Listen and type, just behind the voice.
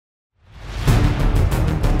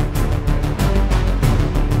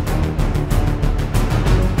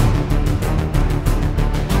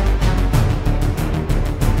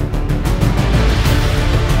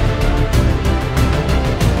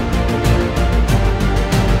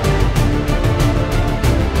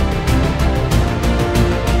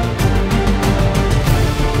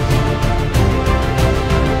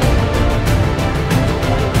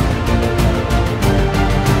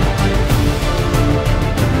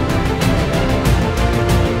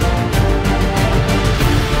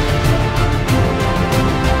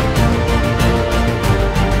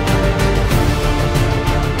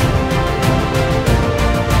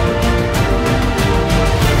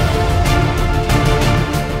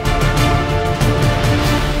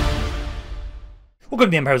Welcome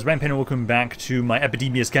to the Empire's Rampaned, and welcome back to my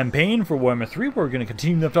Epidemius campaign for Warhammer 3. We're going to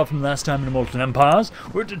continue left off from last time in Immortal Empires,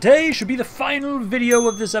 where today should be the final video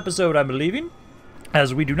of this episode, I'm believing,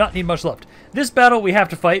 as we do not need much left. This battle we have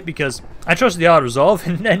to fight because I trusted the auto resolve,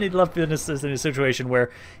 and then it left in a situation where,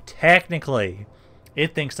 technically,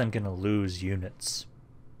 it thinks I'm going to lose units.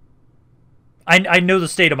 I know the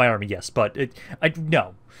state of my army, yes, but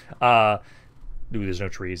no. Ooh, there's no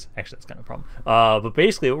trees. Actually, that's kind of a problem. But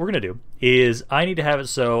basically, what we're going to do is I need to have it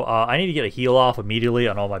so I need to get a heal off immediately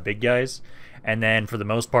on all my big guys. And then, for the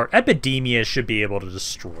most part, Epidemius should be able to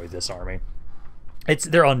destroy this army.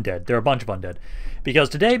 They're undead. They're a bunch of undead. Because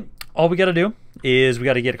today, all we got to do is we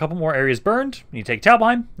got to get a couple more areas burned. We need to take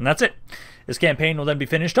Tallymen, and that's it. This campaign will then be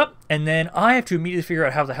finished up, and then I have to immediately figure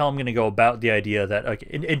out how the hell I'm going to go about the idea that,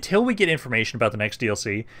 okay, until we get information about the next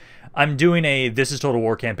DLC, I'm doing a This is Total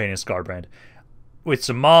War campaign in Scarbrand. With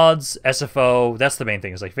some mods, SFO, that's the main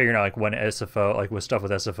thing, is like figuring out like when SFO, like with stuff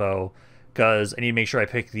with SFO, because I need to make sure I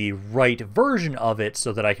pick the right version of it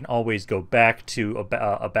so that I can always go back to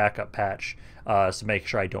a backup patch to make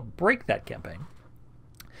sure I don't break that campaign.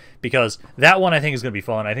 Because that one I think is going to be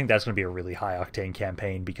fun. I think that's going to be a really high-octane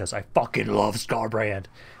campaign because I fucking love Scarbrand.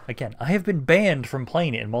 Again, I have been banned from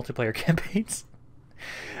playing it in multiplayer campaigns.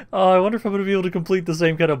 I wonder if I'm going to be able to complete the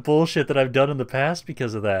same kind of bullshit that I've done in the past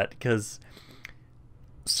because of that, because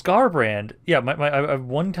Scarbrand, yeah,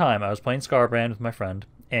 one time I was playing Scarbrand with my friend,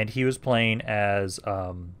 and he was playing as,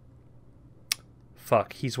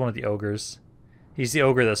 fuck, he's one of the ogres. He's the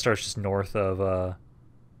ogre that starts just north of,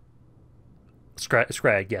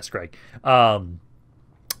 Scrag, yeah, Scrag.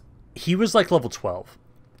 He was like level 12.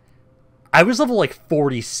 I was level like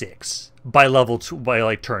 46 by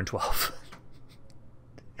like turn 12.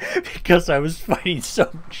 Because I was fighting so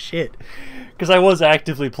much shit. Because I was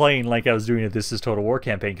actively playing like I was doing a This is Total War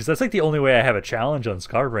campaign. Because that's like the only way I have a challenge on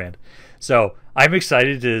Scarbrand. So I'm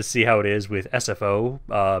excited to see how it is with SFO.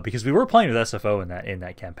 Because we were playing with SFO in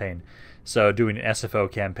that campaign. So doing an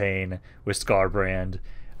SFO campaign with Scarbrand,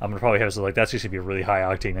 I'm going to probably have something like that's just going to be a really high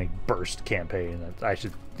octane like burst campaign. That I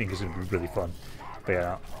should think is going to be really fun. But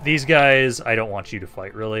yeah, these guys, I don't want you to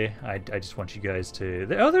fight really. I just want you guys to...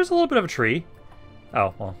 Oh, there's a little bit of a tree.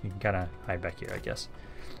 Oh, well, you can kind of hide back here, I guess.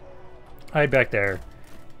 Hide back there.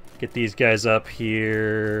 Get these guys up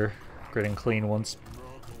here. Grid and clean ones.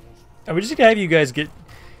 And we just gotta have you guys get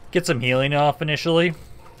some healing off initially.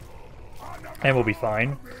 And we'll be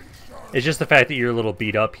fine. It's just the fact that you're a little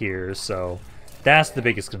beat up here, so that's the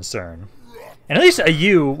biggest concern. And at least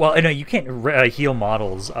well, I know you can't heal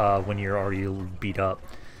models when you're already beat up.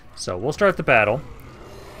 So we'll start the battle.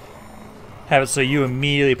 Have it so you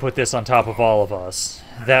immediately put this on top of all of us.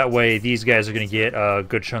 That way these guys are going to get a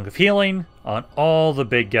good chunk of healing on all the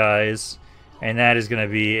big guys. And that is going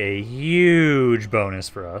to be a huge bonus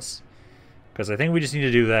for us. Because I think we just need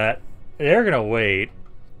to do that. They're going to wait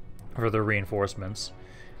for the reinforcements.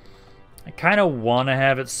 I kind of want to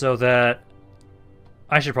have it so that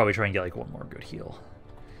I should probably try and get like one more good heal.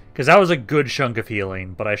 Because that was a good chunk of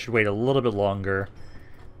healing, but I should wait a little bit longer.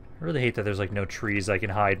 I really hate that there's like no trees I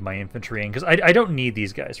can hide my infantry in, because I don't need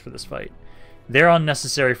these guys for this fight. They're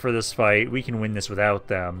unnecessary for this fight. We can win this without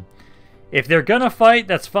them. If they're gonna fight,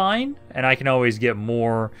 that's fine, and I can always get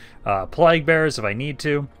more plague bearers if I need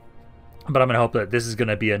to. But I'm gonna hope that this is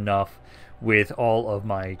gonna be enough with all of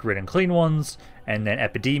my grid and clean ones, and then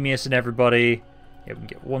Epidemius and everybody. Yeah, we can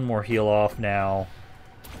get one more heal off now.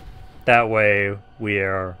 That way we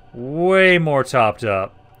are way more topped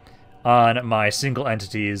up on my single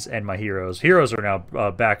entities and my heroes. Heroes are now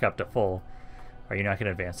back up to full. Are you not going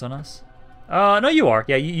to advance on us? No, you are.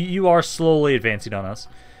 Yeah, you are slowly advancing on us.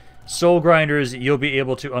 Soul Grinders, you'll be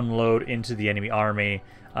able to unload into the enemy army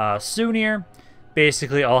soon here.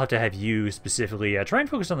 Basically, I'll have to have you specifically try and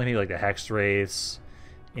focus on maybe like the Hex Wraiths.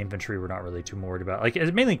 Infantry we're not really too worried about. Like,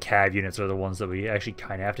 mainly Cav units are the ones that we actually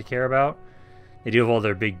kind of have to care about. They do have all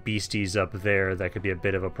their big beasties up there. That could be a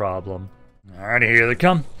bit of a problem. Alright, here they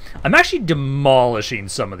come. I'm actually demolishing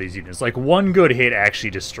some of these units. Like, one good hit actually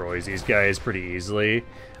destroys these guys pretty easily.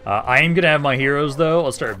 I am going to have my heroes, though.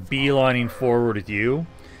 I'll start beelining forward with you.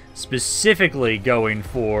 Specifically going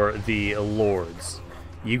for the Lords.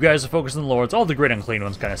 You guys are focused on the Lords. All the grid and clean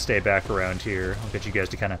ones kind of stay back around here. I'll get you guys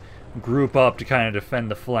to kind of group up to kind of defend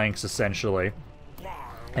the flanks, essentially.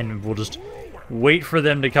 And we'll just wait for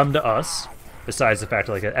them to come to us. Besides the fact,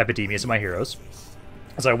 like, Epidemius and my heroes.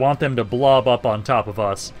 As I want them to blob up on top of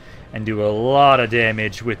us and do a lot of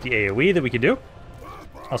damage with the AoE that we can do.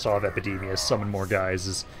 Also, I'll have Epidemius summon more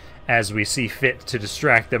guys as we see fit to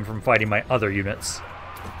distract them from fighting my other units.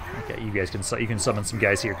 Okay, you guys can summon some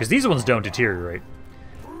guys here, because these ones don't deteriorate.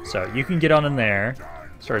 So you can get on in there,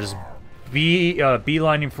 start just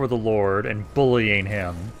beelining for the Lord and bullying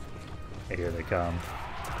him. Okay, here they come.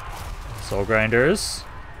 Soul Grinders.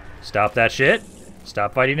 Stop that shit.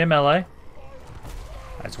 Stop fighting in melee.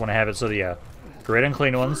 I just want to have it so that, yeah. Great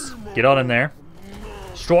unclean ones. Get on in there.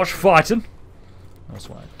 Start fighting. I just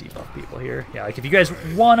want to debuff people here. Yeah, like if you guys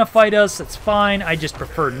want to fight us, that's fine. I just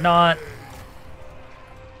prefer not.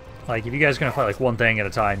 Like, if you guys are going to fight like one thing at a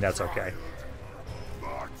time, that's okay.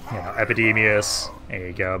 You know, Epidemius. There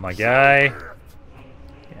you go, my guy.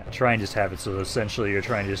 Yeah, try and just have it so that essentially you're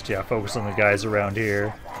trying to just, yeah, focus on the guys around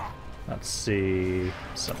here. Let's see.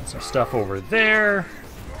 Some stuff over there.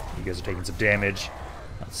 You guys are taking some damage.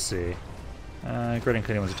 Let's see. Great and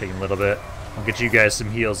clean ones are taking a little bit. I'll get you guys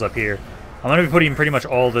some heals up here. I'm going to be putting pretty much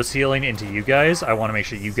all this healing into you guys. I want to make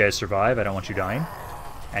sure you guys survive. I don't want you dying.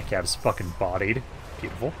 That cab's fucking bodied.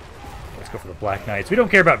 Beautiful. Let's go for the Black Knights. We don't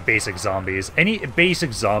care about basic zombies. Any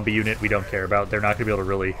basic zombie unit we don't care about. They're not going to be able to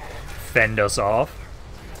really fend us off.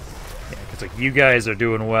 Yeah, because like, you guys are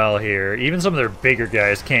doing well here. Even some of their bigger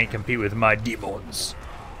guys can't compete with my Daemons.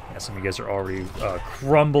 Yeah, some of you guys are already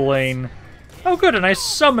crumbling. Oh good, and I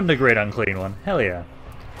summoned a Great Unclean One. Hell yeah.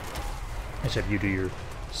 Let's have you do your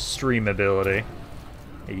stream ability.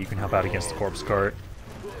 Yeah, you can help out against the corpse cart.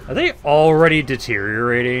 Are they already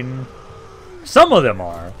deteriorating? Some of them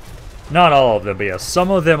are. Not all of them, but yeah,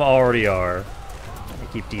 some of them already are. I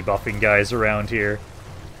keep debuffing guys around here.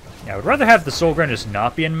 Yeah, I would rather have the Soul Grinders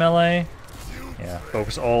not be in melee. Yeah,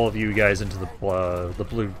 focus all of you guys into the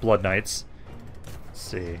blue Blood Knights. Let's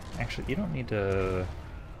see. Actually, you don't need to...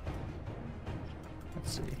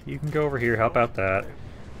 Let's see. You can go over here, help out that.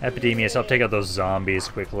 Epidemius, help take out those zombies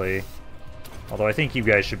quickly. Although I think you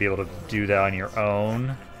guys should be able to do that on your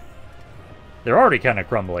own. They're already kind of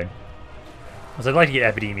crumbling. Because I'd like to get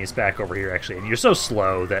Epidemius back over here, actually. And you're so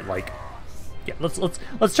slow that, like... Yeah,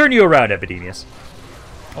 let's turn you around, Epidemius.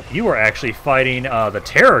 Oh, you are actually fighting the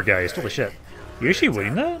Terror Geist. Holy shit. You actually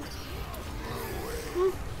winning that?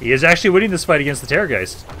 He is actually winning this fight against the Terror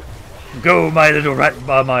Geist. Go, my little rat...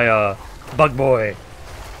 my bug boy.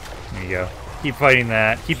 There you go. Keep fighting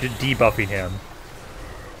that. Keep debuffing him.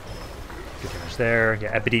 Good damage there.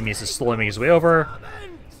 Yeah, Epidemius is slowly making his way over.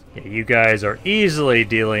 Yeah, you guys are easily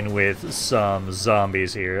dealing with some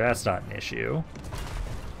zombies here. That's not an issue.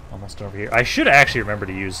 Almost over here. I should actually remember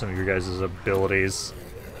to use some of your guys' abilities.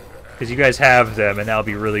 Because you guys have them, and that'll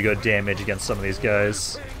be really good damage against some of these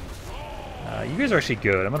guys. You guys are actually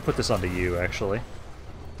good. I'm going to put this onto you, actually.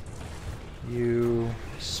 You...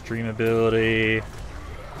 Stream ability...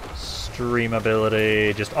 Stream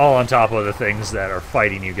ability... Just all on top of the things that are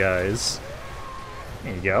fighting you guys.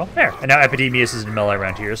 There you go. There. And now Epidemius is in melee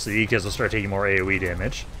around here, so you guys will start taking more AoE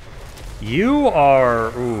damage. You are...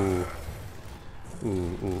 Ooh.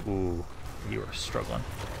 Ooh. You are struggling.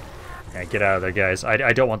 Yeah, get out of there, guys.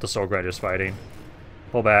 I don't want the Soul Grinders fighting.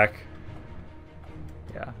 Pull back.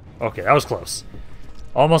 Yeah. Okay, that was close.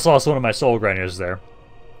 Almost lost one of my Soul Grinders there.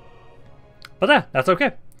 But yeah, that's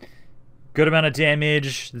okay. Good amount of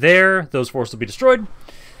damage there. Those forces will be destroyed.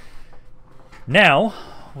 Now...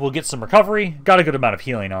 We'll get some recovery. Got a good amount of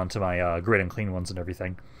healing onto my Great Unclean Ones and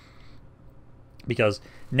everything. Because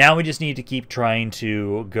now we just need to keep trying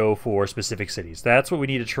to go for specific cities. That's what we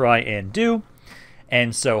need to try and do.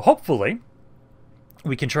 And so hopefully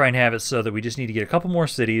we can try and have it so that we just need to get a couple more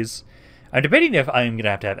cities. I'm debating if I'm going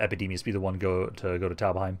to have Epidemius be the one to go to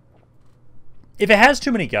Tallymen. If it has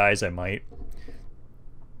too many guys, I might.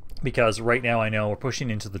 Because right now I know we're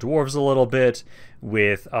pushing into the dwarves a little bit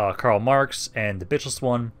with Karl Marx and the bitchless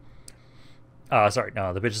one. The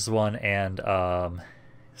bitchless one and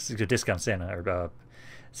Discount Santa.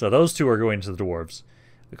 So those two are going to the dwarves.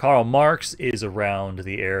 The Karl Marx is around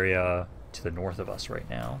the area to the north of us right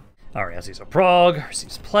now. Alright, I see some Prague, I see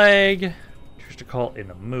some Plague. Choose to call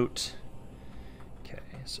in a Moot. Okay,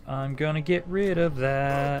 so I'm gonna get rid of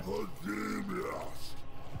that.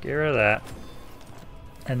 Get rid of that.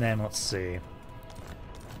 And then, let's see.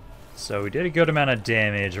 So we did a good amount of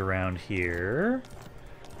damage around here.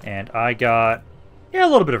 And I got, yeah, a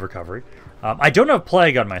little bit of recovery. I don't have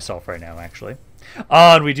Plague on myself right now, actually.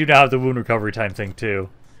 And we do now have the wound recovery time thing, too.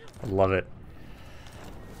 I love it.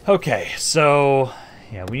 Okay, so,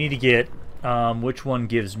 yeah, we need to get, which one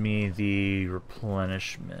gives me the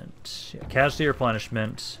replenishment? Yeah, casualty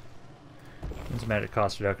replenishment, magic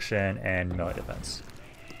cost reduction, and melee defense.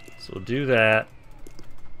 So we'll do that.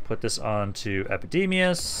 Put this onto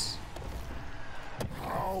Epidemius.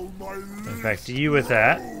 In fact, you with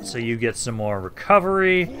that, so you get some more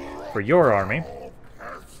recovery for your army.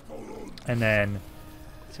 And then,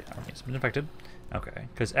 let's see, army's been infected. Okay,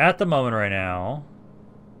 because at the moment right now,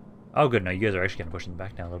 oh good, no, you guys are actually kind of pushing them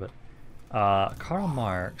back down a little bit. Karl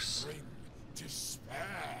Marx.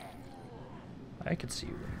 I could see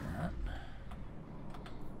you doing that.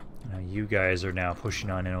 Now you guys are now pushing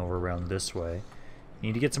on in over around this way. You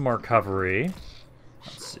need to get some more recovery.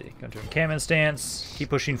 Let's see. Go to encampment stance. Keep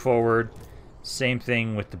pushing forward. Same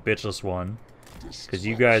thing with the bitchless one. Because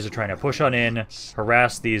you guys are trying to push on in,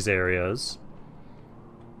 harass these areas.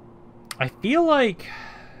 I feel like...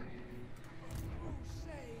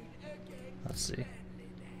 Let's see.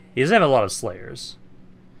 He doesn't have a lot of slayers.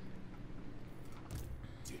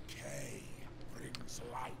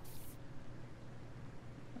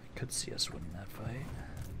 I could see us winning that fight.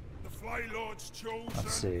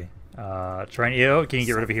 Let's see. Can you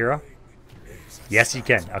get rid of a hero? Yes, you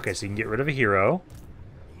can. Okay, so you can get rid of a hero.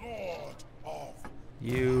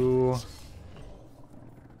 You...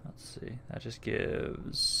 Let's see. That just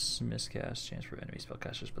gives miscast chance for enemy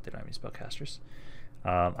spellcasters, but they don't have any spellcasters.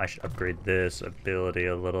 I should upgrade this ability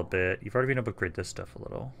a little bit. You've already been able to upgrade this stuff a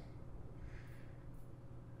little.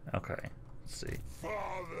 Okay, let's see.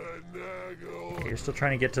 Okay, you're still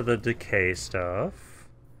trying to get to the decay stuff.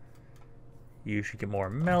 You should get more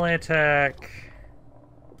melee attack.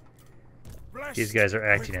 These guys are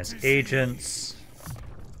acting as agents.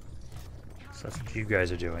 So that's what you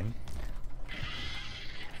guys are doing.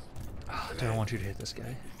 Oh, I don't want you to hit this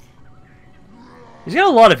guy. He's got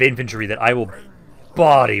a lot of infantry that I will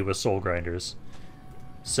body with soul grinders.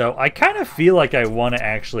 So I kind of feel like I want to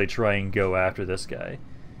actually try and go after this guy.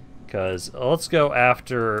 Because let's go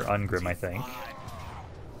after Ungrim, I think.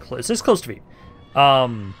 It says close to feet.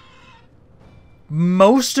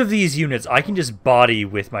 Most of these units I can just body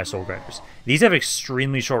with my soul grinders. These have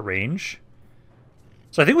extremely short range.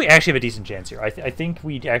 So I think we actually have a decent chance here. I think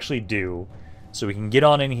we actually do. So we can get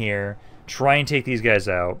on in here, try and take these guys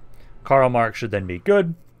out. Karl Marx should then be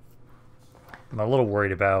good. I'm a little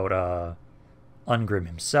worried about Ungrim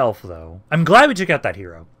himself, though. I'm glad we took out that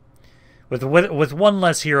hero. With one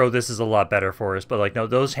less hero, this is a lot better for us. But, like, no,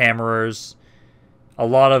 those hammerers, a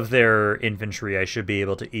lot of their infantry I should be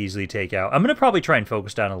able to easily take out. I'm going to probably try and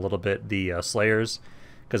focus down a little bit the Slayers.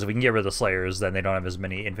 Because if we can get rid of the Slayers, then they don't have as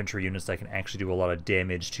many infantry units that can actually do a lot of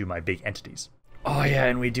damage to my big entities. Oh yeah,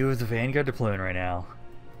 and we do have the Vanguard deploying right now.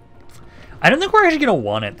 I don't think we're actually going to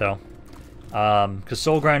want it, though. Because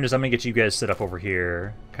Soul Grinders, I'm going to get you guys set up over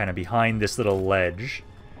here, kind of behind this little ledge.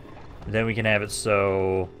 And then we can have it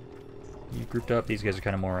so... You grouped up, these guys are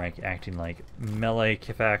kind of more like acting like melee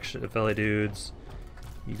melee dudes.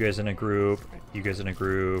 You guys in a group, you guys in a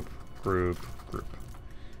group, group.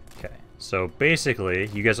 Okay, so basically,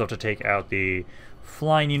 you guys have to take out the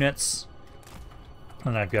flying units.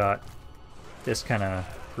 And I've got this kind of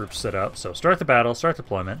group set up. So start the battle, start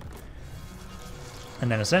deployment. And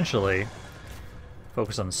then essentially,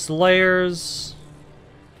 focus on Slayers.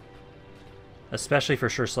 Especially for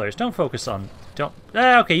sure Slayers. Don't focus on...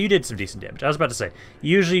 okay, you did some decent damage. I was about to say,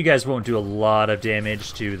 usually you guys won't do a lot of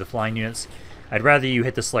damage to the flying units. I'd rather you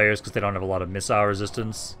hit the Slayers because they don't have a lot of missile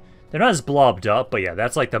resistance. They're not as blobbed up, but yeah,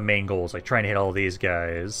 that's like the main goal, is like trying to hit all these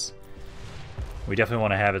guys. We definitely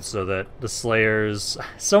want to have it so that the Slayers...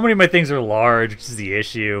 So many of my things are large, which is the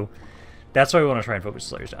issue. That's why we want to try and focus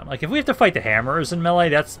Slayers down. Like, if we have to fight the Hammers in melee,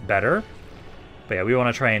 that's better. But yeah, we want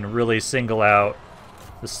to try and really single out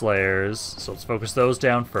the Slayers. So let's focus those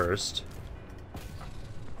down first.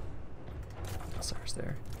 Slayers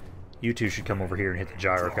there. You two should come over here and hit the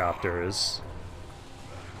Gyrocopters.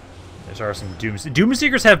 There are some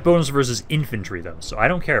Doomseekers have bonus versus infantry, though, so I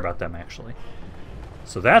don't care about them, actually.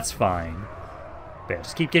 So that's fine. But yeah,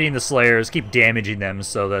 just keep getting the Slayers, keep damaging them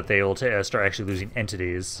so that they will start actually losing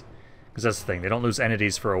entities. Because that's the thing, they don't lose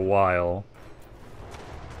entities for a while.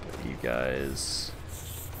 You guys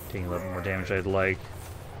taking a little more damage than I'd like.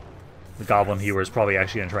 The Goblin Hewer is probably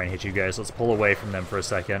actually going to try and hit you guys. Let's pull away from them for a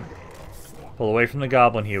second. Pull away from the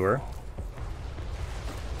Goblin Hewer.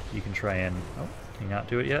 You can try and... Oh, can you not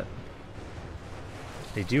do it yet?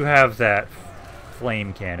 They do have that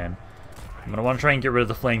flame cannon. I'm going to want to try and get rid of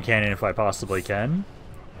the flame cannon if I possibly can.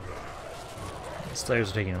 The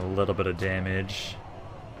Slayers are taking a little bit of damage.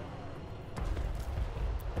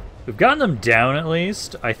 We've gotten them down at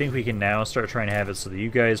least. I think we can now start trying to have it so that you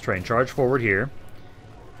guys try and charge forward here.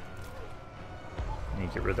 Need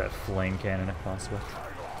to get rid of that flame cannon if possible.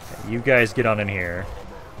 Okay, you guys get on in here.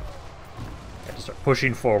 Just start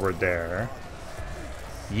pushing forward there.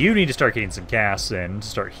 You need to start getting some casts in to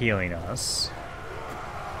start healing us.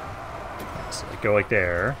 So go like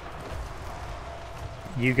there.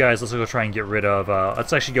 You guys, let's go try and get rid of...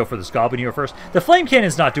 let's actually go for this Goblin here first. The Flame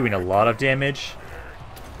Cannon's not doing a lot of damage.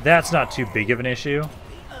 That's not too big of an issue.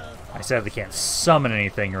 I sadly can't summon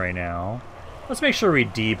anything right now. Let's make sure we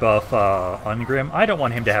debuff Ungrim. I don't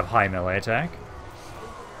want him to have high melee attack.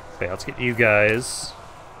 Okay, let's get you guys.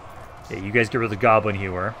 Yeah, you guys get rid of the Goblin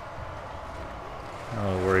Hewer. I'm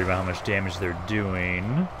a little worried about how much damage they're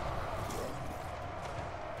doing.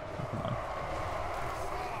 Come on.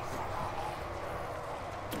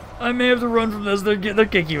 I may have to run from this. They're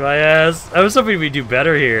kicking my ass. I was hoping we'd do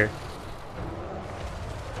better here.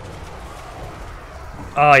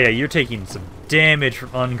 Oh yeah, you're taking some damage from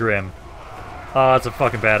Ungrim. Oh, that's a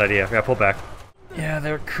fucking bad idea. I gotta pull back. Yeah,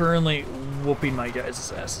 they're currently whooping my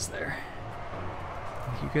guys' asses there.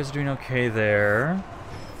 You guys are doing okay there.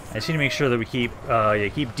 I just need to make sure that we keep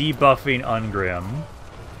debuffing Ungrim.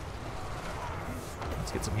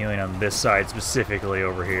 Let's get some healing on this side specifically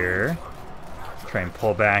over here. Try and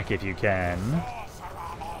pull back if you can.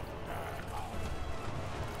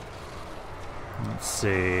 Let's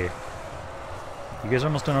see. You guys are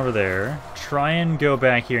almost done over there. Try and go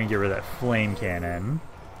back here and get rid of that flame cannon.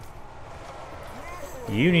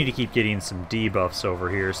 You need to keep getting some debuffs over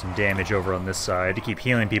here, some damage over on this side to keep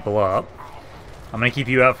healing people up. I'm going to keep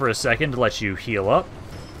you out for a second to let you heal up.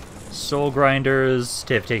 Soul Grinders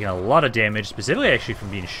have taken a lot of damage, specifically actually from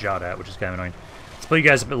being shot at, which is kind of annoying. Let's pull you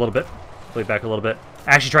guys up a little bit. Pull you back a little bit.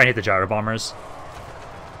 Actually try and hit the Gyro Bombers.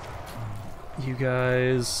 You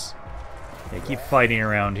guys... yeah, keep fighting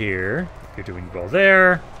around here. You're doing well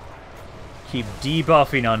there. Keep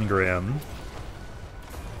debuffing Ungrim.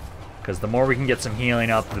 Because the more we can get some healing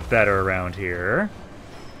up, the better around here.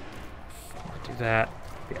 Do that.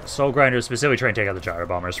 Yeah, Soul Grinders specifically try and take out the Gyro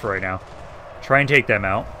Bombers for right now. Try and take them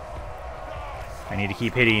out. I need to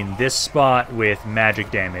keep hitting this spot with magic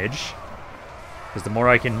damage. Because the more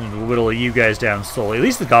I can whittle you guys down slowly. At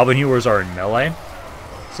least the Goblin Hewers are in melee.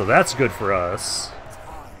 So that's good for us.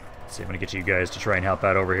 Let's see, I'm going to get you guys to try and help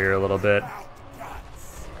out over here a little bit.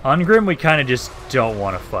 Ungrim, we kind of just don't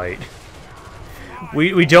want to fight.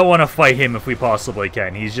 We don't want to fight him if we possibly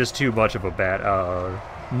can. He's just too much of a bad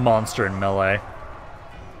monster in melee.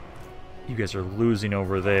 You guys are losing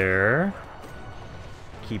over there.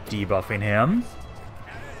 Keep debuffing him.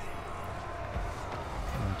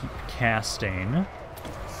 And keep casting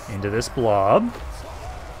into this blob.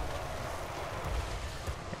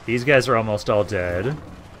 These guys are almost all dead.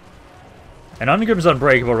 And Ungrim's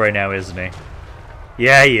unbreakable right now, isn't he?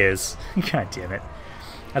 Yeah, he is. God damn it.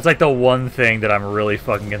 That's like the one thing that I'm really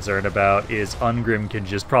fucking concerned about is Ungrim can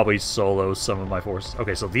just probably solo some of my forces.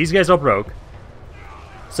 Okay, so these guys all broke.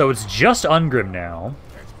 So it's just Ungrim now.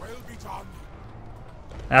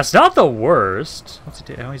 That's not the worst.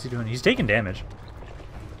 How is he doing? He's taking damage.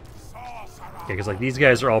 Yeah, because like these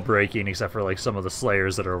guys are all breaking except for like some of the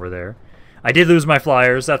Slayers that are over there. I did lose my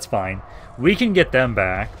Flyers. That's fine. We can get them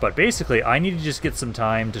back, but basically I need to just get some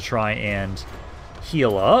time to try and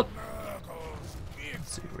heal up.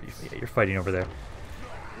 Let's see where you're fighting over there.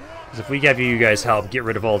 Because if we give you guys help, get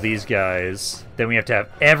rid of all these guys, then we have to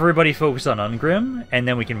have everybody focus on Ungrim, and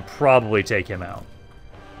then we can probably take him out.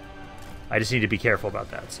 I just need to be careful about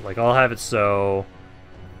that. So, like, I'll have it so...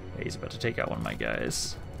 yeah, he's about to take out one of my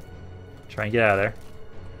guys. Try and get out of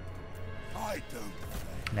there.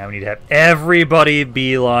 Now we need to have everybody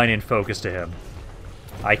beeline and focus to him.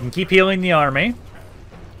 I can keep healing the army.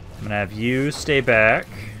 I'm going to have you stay back.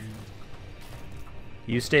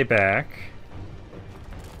 You stay back.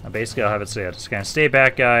 Now basically I'll have it so yeah, just kind of stay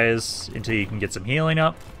back, guys, until you can get some healing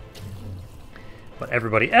up. But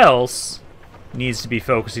everybody else needs to be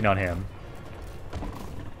focusing on him.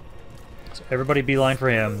 So everybody beeline for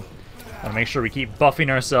him. I want to make sure we keep buffing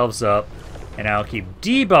ourselves up. And I'll keep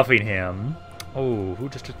debuffing him. Oh, who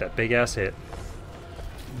just took that big-ass hit?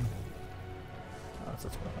 Oh,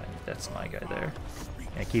 that's my guy there.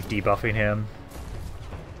 And keep debuffing him.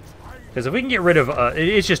 Because if we can get rid of...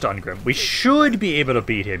 it's just Ungrim. We should be able to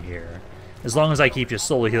beat him here. As long as I keep just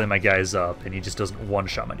slowly healing my guys up and he just doesn't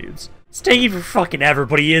one-shot my dudes. It's taking for fucking ever,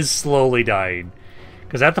 but he is slowly dying.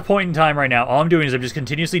 Because at the point in time right now, all I'm doing is I'm just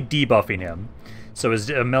continuously debuffing him. So his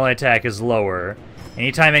melee attack is lower.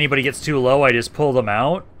 Anytime anybody gets too low, I just pull them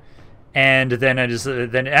out. And then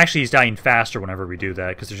then actually he's dying faster whenever we do that,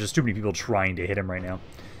 because there's just too many people trying to hit him right now.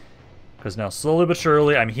 Because now, slowly but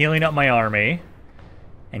surely, I'm healing up my army.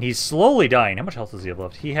 And he's slowly dying. How much health does he have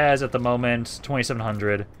left? He has, at the moment,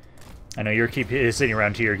 2,700. I know you're sitting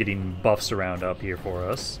around here getting buffs around up here for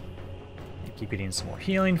us. You keep getting some more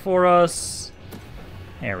healing for us.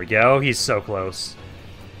 There we go. He's so close.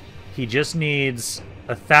 He just needs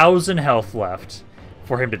 1,000 health left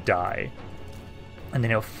for him to die. And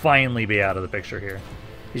then he'll finally be out of the picture here.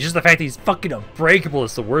 It's just the fact that he's fucking unbreakable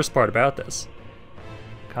is the worst part about this.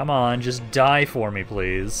 Come on, just die for me,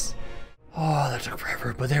 please. Oh, that took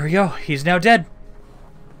forever, but there we go. He's now dead.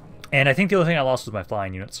 And I think the only thing I lost was my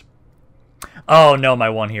flying units. Oh, no, my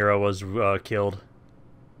one hero was killed.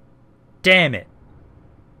 Damn it.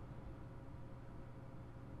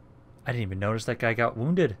 I didn't even notice that guy got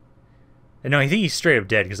wounded. No, I think he's straight up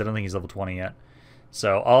dead because I don't think he's level 20 yet.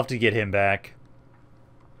 So I'll have to get him back.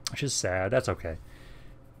 Which is sad. That's okay.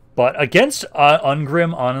 But against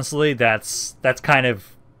Ungrim, honestly, that's kind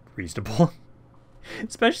of reasonable.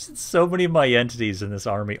 Especially since so many of my entities in this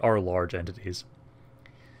army are large entities.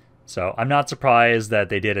 So I'm not surprised that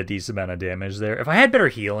they did a decent amount of damage there. If I had better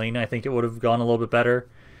healing, I think it would have gone a little bit better.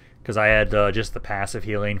 Because I had just the passive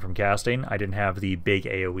healing from casting. I didn't have the big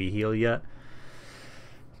AoE heal yet.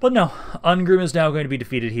 But no, Ungrim is now going to be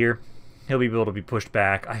defeated here. He'll be able to be pushed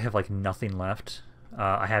back. I have like nothing left.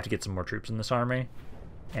 I have to get some more troops in this army.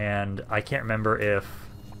 And I can't remember if...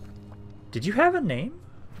 Did you have a name?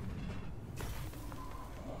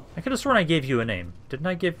 I could have sworn I gave you a name. Didn't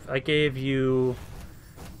I give... I gave you...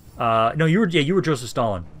 no, you were... Yeah, you were Joseph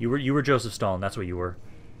Stalin. You were Joseph Stalin. That's what you were.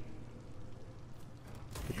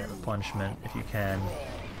 Get that replenishment if you can.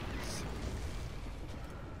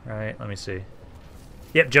 Right, let me see.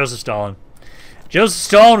 Yep, Joseph Stalin. Joseph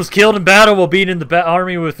Stalin was killed in battle while being in the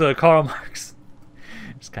army with Karl Marx.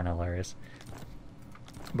 It's kind of hilarious.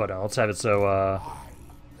 But let's have it so,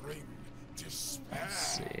 let's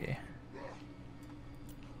see.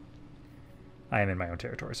 I am in my own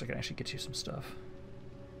territory, so I can actually get you some stuff.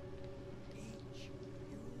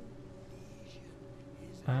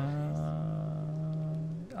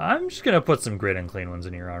 I'm just going to put some grid and clean ones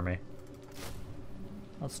in your army.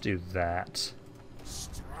 Let's do that.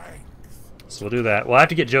 So we'll do that. We'll have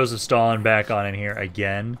to get Joseph Stalin back on in here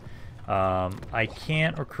again. I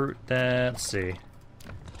can't recruit that. Let's see.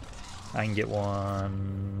 I can get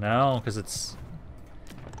one. No, because it's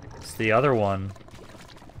the other one.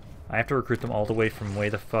 I have to recruit them all the way from way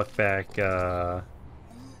the fuck back. Because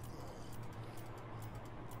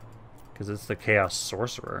it's the Chaos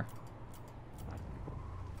Sorcerer.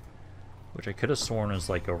 Which I could have sworn was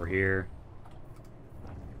like over here.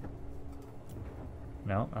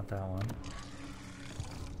 No, not that one.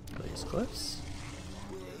 These cliffs.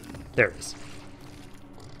 There it is.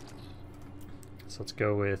 So let's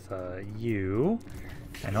go with you.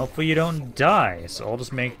 And hopefully you don't die. So I'll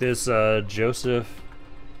just make this Joseph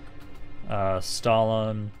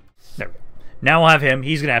Stalin. There we go. Now we'll have him.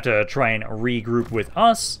 He's going to have to try and regroup with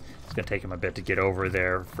us. It's going to take him a bit to get over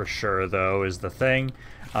there for sure, though, is the thing.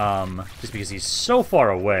 Just because he's so far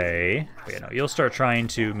away. But, you know, you'll start trying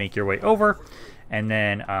to make your way over. And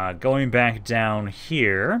then going back down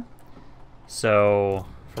here. So,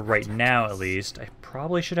 for right now at least, I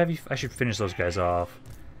probably should have you... I should finish those guys off.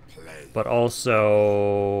 But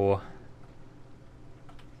also...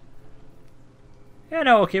 Yeah,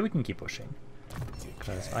 no, okay, we can keep pushing.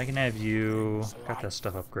 Because I can have you... Got that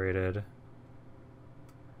stuff upgraded.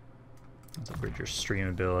 Let's upgrade your stream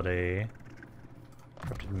ability.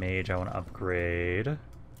 Corrupted Mage I want to upgrade.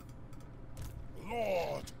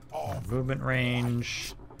 Movement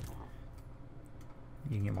range.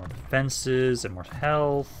 You can get more defenses and more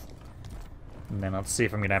health. And then let's see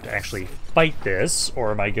if I'm going to have to actually fight this,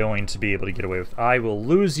 or am I going to be able to get away with... I will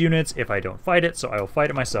lose units if I don't fight it, so I will fight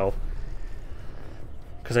it myself.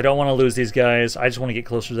 Because I don't want to lose these guys. I just want to get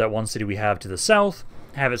closer to that one city we have to the south.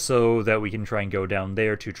 Have it so that we can try and go down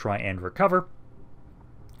there to try and recover.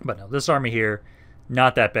 But no, this army here,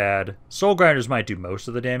 not that bad. Soul Grinders might do most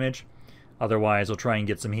of the damage. Otherwise, I'll try and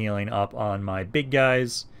get some healing up on my big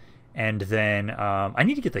guys. And then, I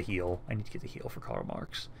need to get the heal. I need to get the heal for Karl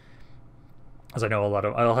Marx. As I know a lot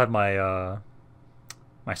of... I'll have my,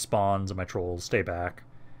 my spawns and my trolls stay back.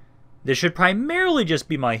 This should primarily just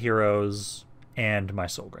be my heroes and my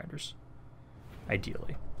soul grinders.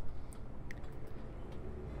 Ideally.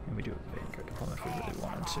 And we do a Vanguard deployment if we really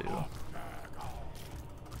wanted to.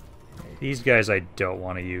 Okay, these guys I don't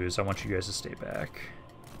want to use. I want you guys to stay back.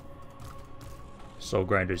 Soul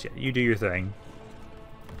grinders, yeah, you do your thing.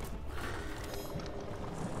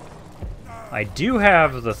 I do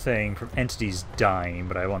have the thing from entities dying,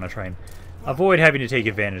 but I want to try and avoid having to take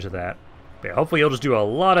advantage of that. But yeah, hopefully you'll just do a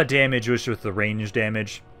lot of damage with the range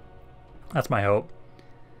damage. That's my hope.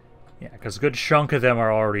 Yeah, because a good chunk of them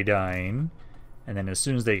are already dying. And then as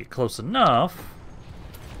soon as they get close enough,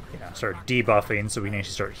 yeah, start debuffing so we can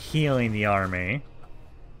actually start healing the army.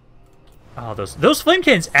 Oh, those flame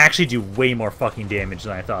cannons actually do way more fucking damage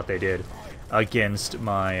than I thought they did against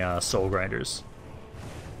my soul grinders.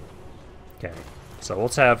 Okay, so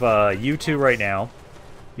let's have you two right now.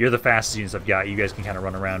 You're the fastest units I've got. You guys can kind of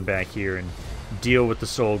run around back here and deal with the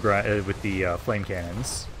flame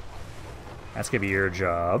cannons. That's gonna be your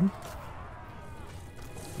job.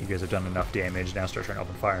 You guys have done enough damage. Now start trying to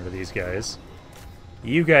open fire into these guys.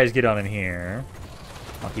 You guys get on in here.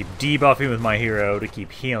 I'll keep debuffing with my hero to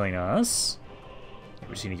keep healing us.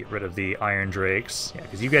 We just need to get rid of the Iron Drakes. Yeah,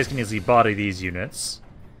 because you guys can easily body these units.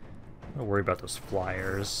 Don't worry about those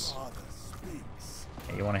flyers.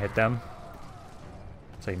 Yeah, you want to hit them?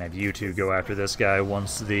 So I can have you two go after this guy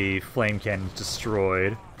once the flame cannon's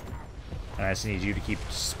destroyed. And I just need you to keep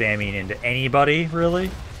spamming into anybody,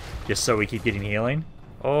 really. Just so we keep getting healing.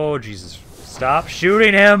 Oh, Jesus. Stop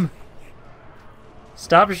shooting him!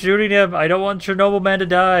 Stop shooting him! I don't want Chernobyl Man to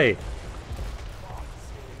die!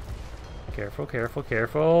 Careful, careful,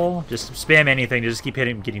 careful. Just spam anything to just keep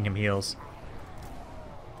hitting, getting him heals.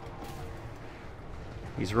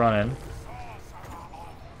 He's running.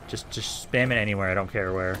 Just spam it anywhere, I don't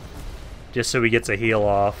care where. Just so he gets a heal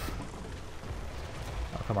off.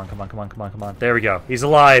 Oh, come on, come on, come on, come on, come on. There we go. He's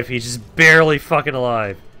alive. He's just barely fucking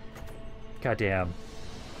alive. Goddamn.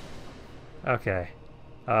 Okay.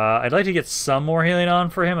 I'd like to get some more healing on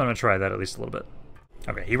for him. I'm going to try that at least a little bit.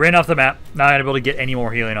 Okay, he ran off the map. Not going to be able to get any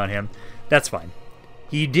more healing on him. That's fine.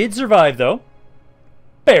 He did survive, though.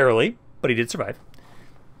 Barely, but he did survive.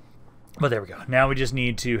 But there we go. Now we just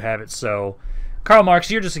need to have it so... Karl Marx,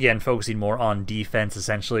 you're just, again, focusing more on defense,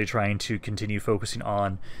 essentially, trying to continue focusing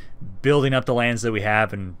on building up the lands that we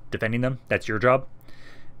have and defending them. That's your job.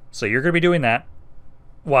 So you're going to be doing that,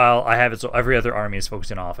 while I have it so every other army is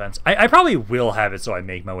focusing on offense. I probably will have it so I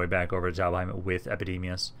make my way back over to Tallymen with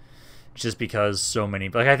Epidemius, just because so many...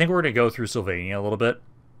 Like, I think we're going to go through Sylvania a little bit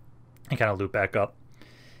and kind of loop back up.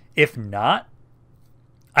 If not,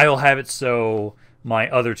 I will have it so my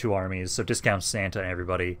other two armies, so Discount Santa and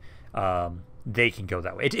everybody... they can go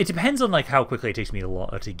that way. It depends on like how quickly it takes me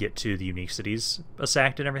to get to the unique cities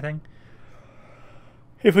sacked and everything.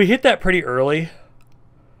 If we hit that pretty early,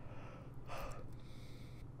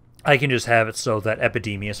 I can just have it so that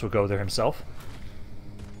Epidemius will go there himself.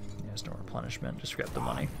 There's no replenishment. Just grab the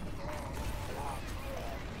money.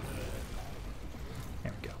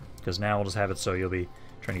 There we go. Because now we'll just have it so you'll be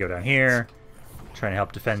trying to go down here, trying to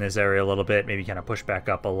help defend this area a little bit, maybe kind of push back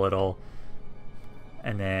up a little.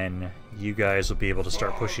 And then you guys will be able to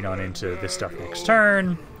start pushing on into this stuff next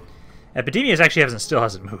turn. Epidemius actually still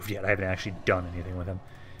hasn't moved yet. I haven't actually done anything with him.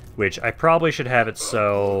 Which I probably should have it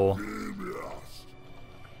so...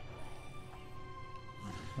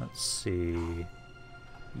 Let's see...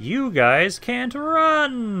 You guys can't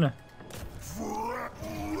run!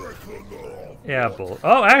 Yeah, bull.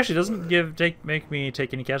 Oh, actually, it doesn't make me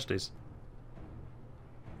take any casualties.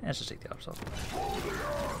 Let's just take the others off.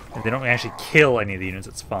 If they don't actually kill any of the units,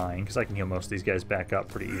 it's fine, because I can heal most of these guys back up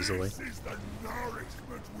pretty easily.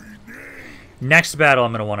 Next battle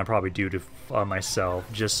I'm going to want to probably do to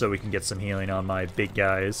myself, just so we can get some healing on my big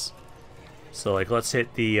guys. So, like, let's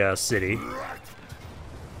hit the city.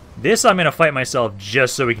 This I'm going to fight myself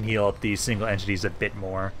just so we can heal up these single entities a bit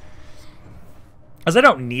more. As I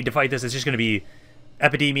don't need to fight this, it's just going to be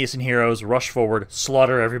Epidemius and heroes, rush forward,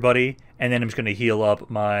 slaughter everybody, and then I'm just going to heal up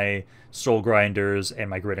my Soul Grinders and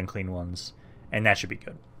my Grid and Clean ones. And that should be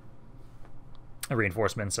good.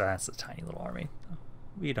 Reinforcements, that's a tiny little army.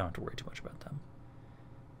 We don't have to worry too much about them.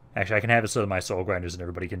 Actually, I can have it so that my Soul Grinders and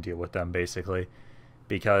everybody can deal with them, basically.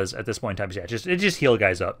 Because at this point in time, yeah, just heal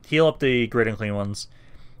guys up. Heal up the Grid and Clean ones.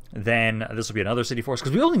 Then this will be another city force,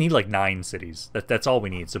 because we only need like 9 cities. That's all we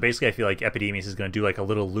need. So basically, I feel like Epidemius is going to do like a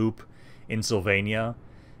little loop in Sylvania,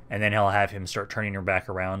 and then he'll have him start turning her back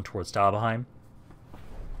around towards Dabeheim.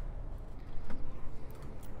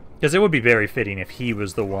 Because it would be very fitting if he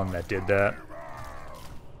was the one that did that.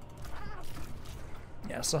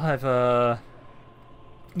 Yeah, so I'll have,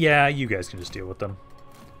 yeah, you guys can just deal with them.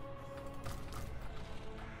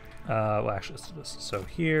 Well, actually, let's do this. So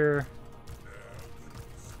here...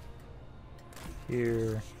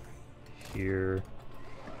 Here... Here...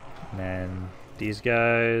 And then... These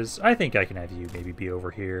guys, I think I can have you maybe be over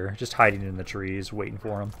here, just hiding in the trees, waiting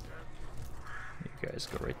for them. You guys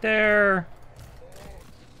go right there.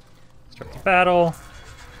 Start the battle.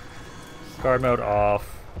 Guard mode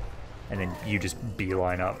off. And then you just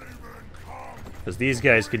beeline up. Because these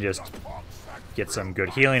guys can just get some good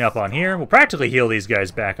healing up on here. We'll practically heal these guys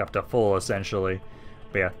back up to full, essentially.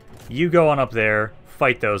 But yeah, you go on up there,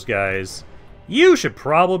 fight those guys. You should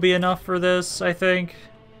probably be enough for this, I think.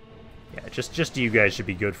 Yeah, just you guys should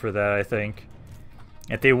be good for that, I think.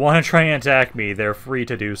 If they want to try and attack me, they're free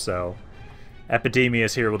to do so.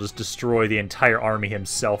 Epidemius here will just destroy the entire army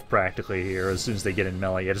himself, practically, here, as soon as they get in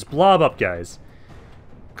melee. Yeah, just blob up, guys.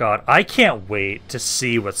 God, I can't wait to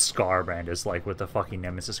see what Scarbrand is like with the fucking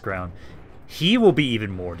Nemesis Crown. He will be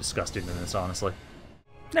even more disgusting than this, honestly.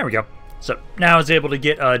 There we go. So, now I was able to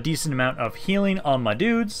get a decent amount of healing on my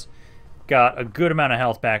dudes. Got a good amount of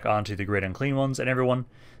health back onto the Grid and Clean ones and everyone.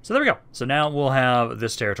 So there we go. So now we'll have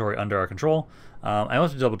this territory under our control. I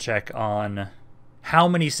want to double check on how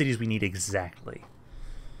many cities we need exactly.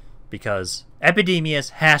 Because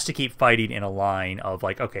Epidemius has to keep fighting in a line of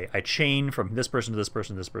like, okay, I chain from this person to this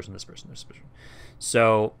person, this person, this person, this person.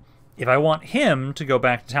 So if I want him to go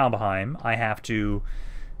back to Talbheim, I have to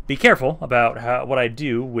be careful about what I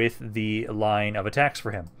do with the line of attacks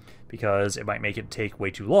for him. Because it might make it take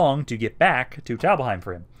way too long to get back to Talbheim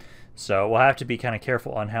for him. So we'll have to be kind of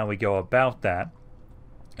careful on how we go about that.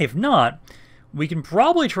 If not, we can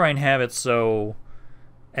probably try and have it so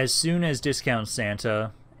as soon as Discount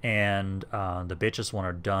Santa and the Bitches one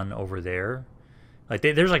are done over there, like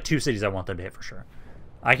there's like 2 cities I want them to hit for sure.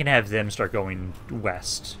 I can have them start going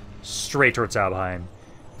west, straight towards Talbheim.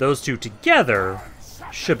 Those 2 together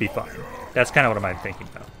should be fine. That's kind of what I'm thinking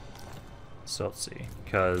about. So let's see,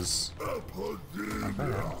 because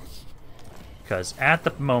at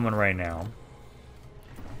the moment right now,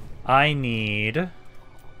 I need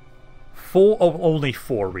only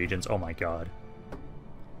 4 regions. Oh my god.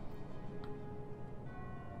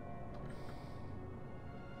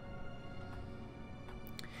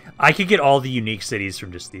 I could get all the unique cities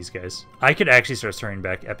from just these guys. I could actually start turning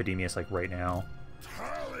back Epidemius like right now.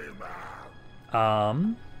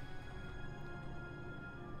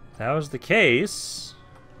 If that was the case...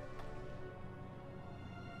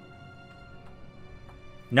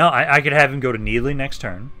 No, I could have him go to Niedling next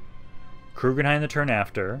turn. Krugenheim the turn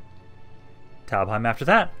after. Talbheim after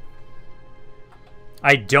that.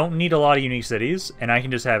 I don't need a lot of unique cities, and I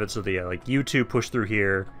can just have it so that, like, you 2 push through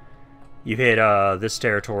here. You hit this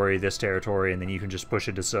territory, and then you can just push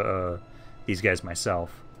it to these guys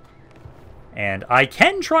myself. And I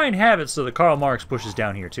can try and have it so that Karl Marx pushes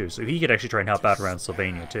down here too, so he could actually try and help out around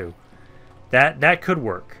Sylvania too. That could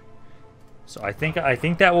work. So I think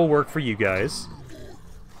that will work for you guys.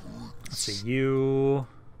 Let's see, you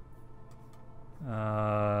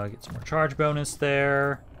get some more charge bonus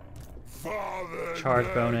there.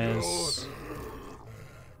 Charge bonus.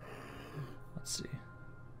 Let's see.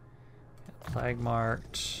 Flag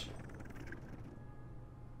marked.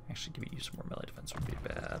 Actually, giving you some more melee defense would be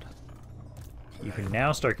bad. You can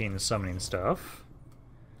now start getting the summoning stuff.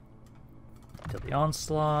 Till the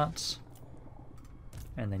onslaught.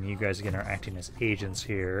 And then you guys again are acting as agents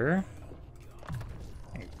here.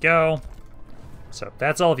 There you go. So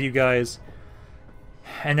that's all of you guys.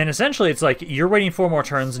 And then essentially it's like you're waiting 4 more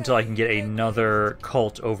turns until I can get another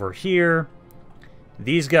cult over here.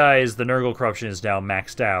 These guys, the Nurgle corruption is now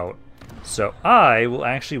maxed out. So I will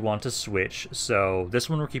actually want to switch. So this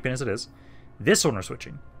one we're keeping as it is. This one we're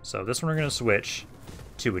switching. So this one we're going to switch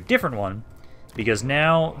to a different one. Because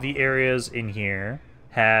now the areas in here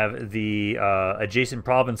have the adjacent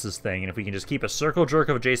provinces thing. And if we can just keep a circle jerk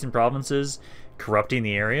of adjacent provinces corrupting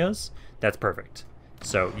the areas, that's perfect.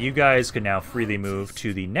 So you guys can now freely move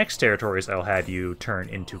to the next territories I'll have you turn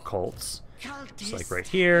into cults. Just like right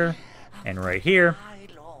here and right here.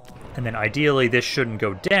 And then ideally this shouldn't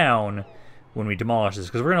go down when we demolish this,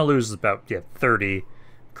 because we're going to lose about 30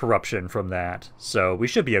 corruption from that. So we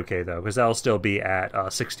should be okay though, because that'll still be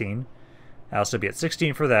at 16. That'll still be at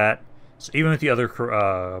 16 for that. So even with the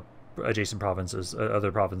other adjacent provinces,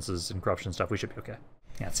 other provinces and corruption stuff, we should be okay.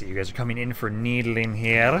 Yeah, see, you guys are coming in for Niedling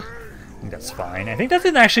here. I think that's fine. I think that's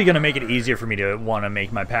actually going to make it easier for me to want to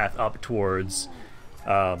make my path up towards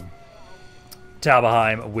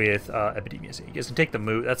Talbheim with Epidemius. You guys can take the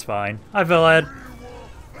Moot, that's fine. Hi, Velad.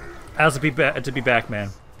 How's it to be back,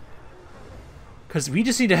 man? Because we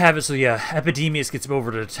just need to have it so, yeah, Epidemius gets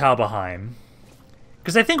over to Talbheim.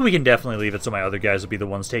 Because I think we can definitely leave it so my other guys will be the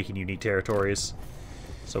ones taking unique territories.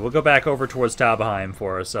 So we'll go back over towards Talbheim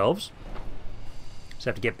for ourselves. Just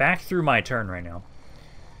have to get back through my turn right now.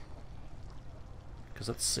 Because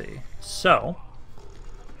let's see. So.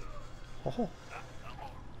 Oh.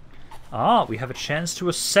 Ah, we have a chance to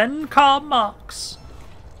ascend Karl Marx.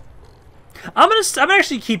 I'm gonna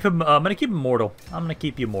actually keep him. I'm gonna keep him mortal. I'm gonna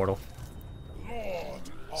keep you mortal.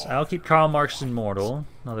 So I'll keep Karl Marx immortal.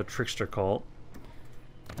 Another trickster cult.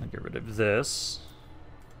 I'll get rid of this.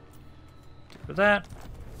 Get rid of that.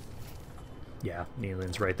 Yeah,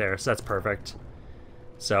 Niedling's right there, so that's perfect.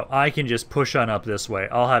 So I can just push on up this way.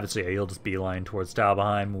 I'll have it so yeah, you'll just beeline towards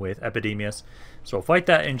Talbheim with Epidemius. So we'll fight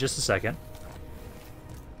that in just a second.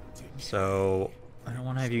 So I don't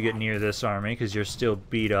want to have you get near this army because you're still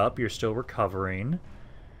beat up. You're still recovering.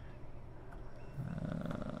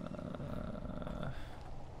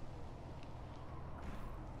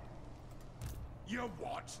 You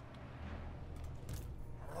what?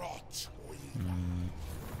 Rot.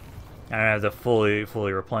 I don't have the fully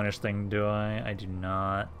replenished thing, do I? I do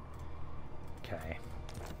not. Okay.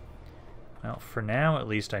 Well, for now, at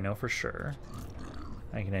least, I know for sure.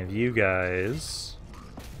 I can have you guys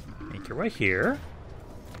make your way here.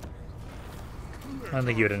 I don't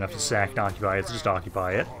think you had enough to sack and occupy it, so just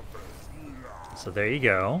occupy it. So there you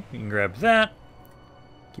go. You can grab that.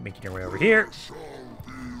 Keep making your way over here.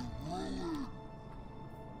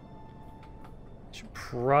 Should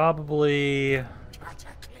probably...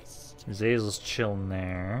 Zazel's chilling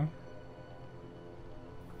there.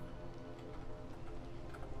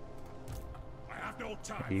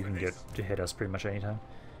 You can get to hit us pretty much anytime.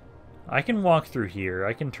 I can walk through here.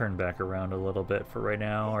 I can turn back around a little bit for right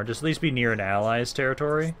now, or just at least be near an ally's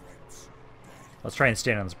territory. Let's try and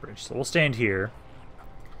stand on this bridge. So we'll stand here.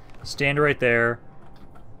 Stand right there.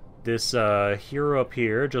 This hero up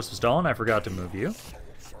here, Joseph Stalin, I forgot to move you.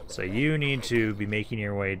 So you need to be making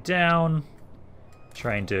your way down,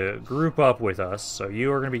 trying to group up with us. So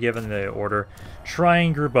you are going to be given the order, try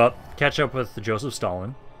and group up, catch up with the Joseph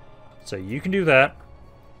Stalin. So you can do that.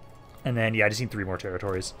 And then, yeah, I just need 3 more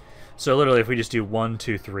territories. So literally, if we just do 1,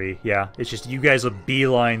 2, 3, yeah, it's just you guys will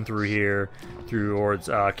beeline through here, through towards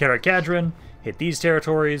Karak Kadrin, hit these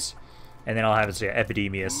territories, and then I'll have it say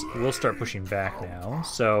Epidemius. We'll start pushing back now.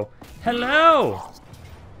 So, hello!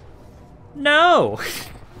 No!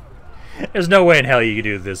 There's no way in hell you can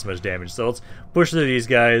do this much damage. So let's push through these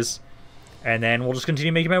guys, and then we'll just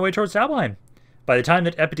continue making my way towards Talbheim. By the time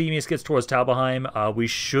that Epidemius gets towards Talbheim, we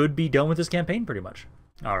should be done with this campaign pretty much.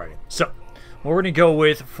 Alrighty, so what we're going to go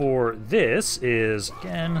with for this is,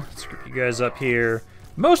 again, let's group you guys up here.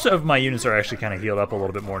 Most of my units are actually kind of healed up a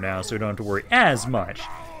little bit more now, so we don't have to worry as much.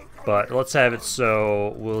 But let's have it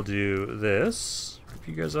so we'll do this. Group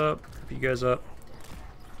you guys up, group you guys up.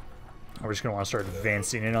 We're just going to want to start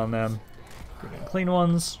advancing in on them. Bring in clean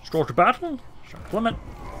ones. Stroke to battle. Sharp limit.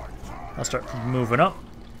 I'll start moving up.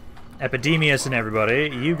 Epidemius and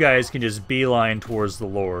everybody, you guys can just beeline towards the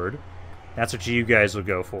Lord. That's what you guys will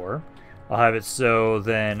go for. I'll have it so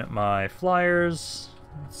then my flyers,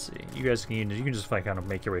 let's see, you guys can just like kind of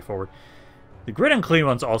make your way forward. The grid and clean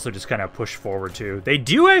ones also just kind of push forward too. They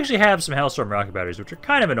do actually have some Hailstorm rocket batteries, which are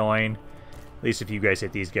kind of annoying. At least if you guys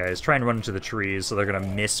hit these guys. Try and run into the trees so they're going to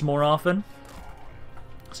miss more often.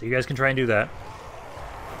 So you guys can try and do that.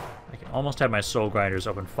 I can almost have my soul grinders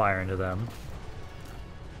open fire into them.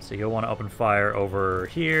 So you'll want to open fire over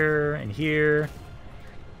here and here.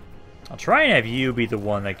 I'll try and have you be the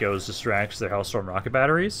one that goes distracts their Hellstorm rocket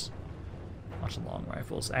batteries. Watch the long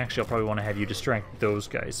rifles. Actually, I'll probably want to have you distract those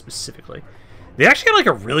guys specifically. They actually got like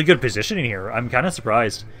a really good positioning here. I'm kind of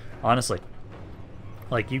surprised, honestly.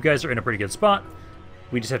 Like, you guys are in a pretty good spot.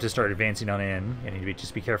 We just have to start advancing on in. I need to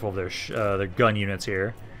just be careful of their gun units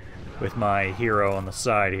here. With my hero on the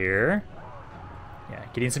side here. Yeah,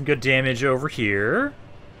 getting some good damage over here.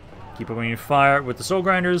 Keep opening fire with the soul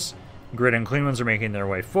grinders. Grid and clean ones are making their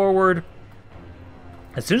way forward.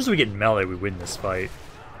 As soon as we get melee, we win this fight.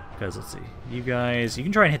 Because, let's see, you guys, you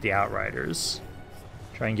can try and hit the Outriders.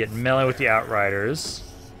 Try and get melee with the Outriders.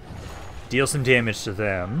 Deal some damage to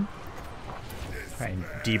them. Try and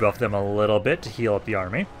debuff them a little bit to heal up the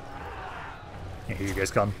army. Yeah, here you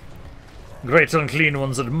guys come. Great and clean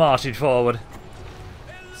ones that marching forward.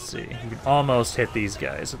 Let's see, you can almost hit these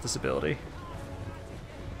guys with this ability.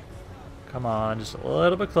 Come on, just a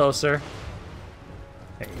little bit closer.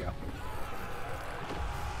 There you go.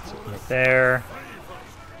 So right there.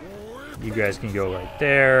 You guys can go right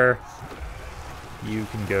there. You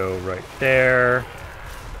can go right there.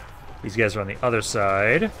 These guys are on the other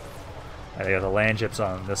side. I got the land ships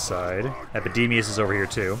on this side. Epidemius is over here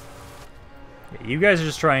too. Yeah, you guys are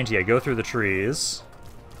just trying to go through the trees.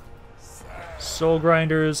 Soul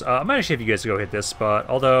grinders. I might actually have you guys go hit this spot,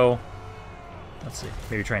 although... Let's see.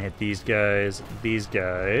 Maybe try and hit these guys. These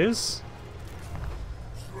guys.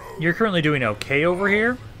 You're currently doing okay over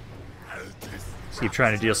here. So keep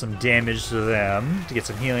trying to deal some damage to them to get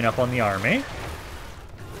some healing up on the army.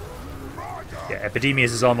 Yeah,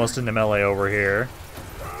 Epidemius is almost in the melee over here.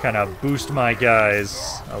 Kind of boost my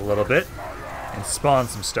guys a little bit and spawn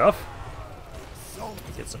some stuff.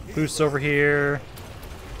 Get some boosts over here.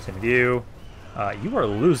 Same with you. You are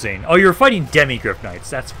losing. Oh, you're fighting Demigryph Knights.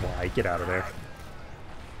 That's why. Get out of there.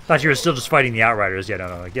 Thought you were still just fighting the Outriders. Yeah,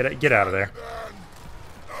 no. Get out of there.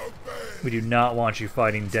 We do not want you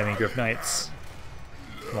fighting Demigryph Knights.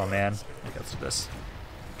 Come on, man. Okay, let's do this.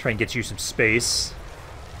 Try and get you some space.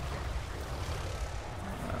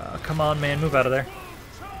 Come on, man. Move out of there.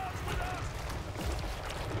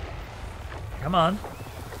 Come on.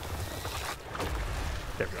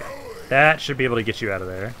 There we go. That should be able to get you out of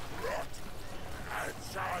there.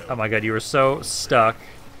 Oh my god, you were so stuck.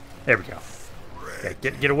 There we go. Okay,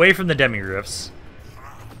 get away from the Demigryphs.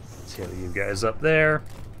 Let's heal you guys up there.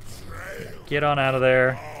 get on out of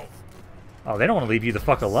there. Oh, they don't want to leave you the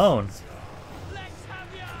fuck alone.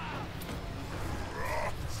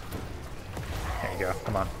 There you go.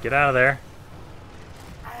 Come on, get out of there.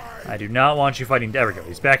 I do not want you fighting. There we go.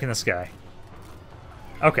 He's back in the sky.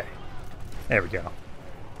 Okay. There we go.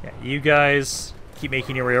 Yeah, you guys keep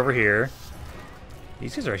making your way over here.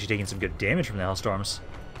 These guys are actually taking some good damage from the Hellstorms.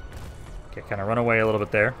 Okay, kind of run away a little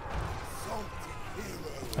bit there.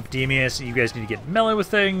 Epidemius, you guys need to get melee with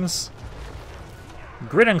things.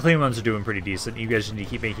 Grid and Clean Ones are doing pretty decent. You guys need to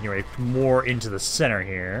keep making your way more into the center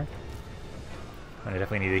here. I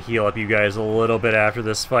definitely need to heal up you guys a little bit after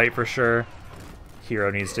this fight for sure. Hero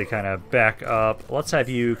needs to kind of back up. Let's have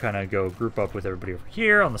you kind of go group up with everybody over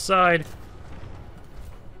here on the side.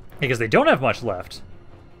 Because they don't have much left.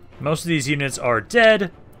 Most of these units are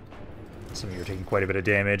dead. Some of you are taking quite a bit of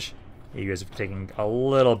damage. You guys are taking a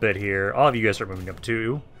little bit here. All of you guys start moving up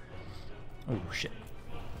too. Oh, shit.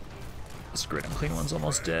 This Grid and Clean One's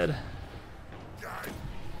almost dead.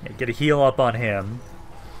 Yeah, get a heal up on him.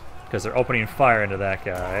 Because they're opening fire into that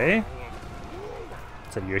guy.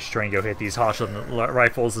 So you guys try and go hit these Hoshland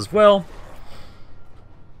rifles as well.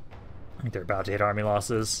 I think they're about to hit army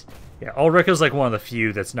losses. Yeah, Ulrika's like one of the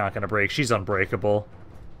few that's not going to break. She's unbreakable.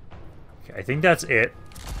 Okay, I think that's it.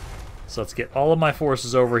 So let's get all of my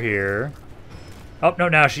forces over here. Oh, no,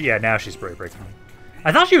 now she's breaking.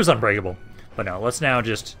 I thought she was unbreakable. But no, let's now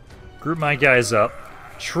just group my guys up.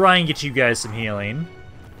 Try and get you guys some healing.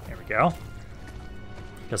 There we go.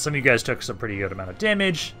 Because some of you guys took some pretty good amount of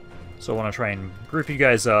damage. So I want to try and group you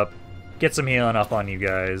guys up. Get some healing up on you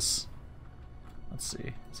guys. Let's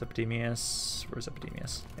see. Is Epidemius? Where's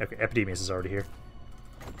Epidemius? Okay, Epidemius is already here.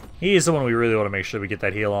 He is the one we really want to make sure we get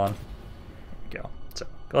that heal on. There we go. So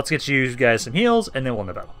let's get you guys some heals, and then we'll end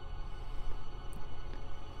the battle.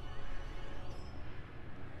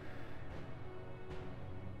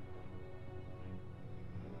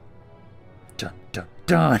 Dun, dun,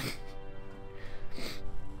 dun!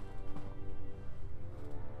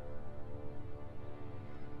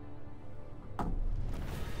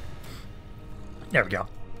 There we go.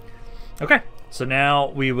 Okay, so now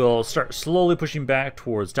we will start slowly pushing back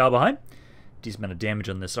towards Tallymen. Decent amount of damage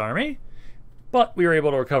on this army, but we were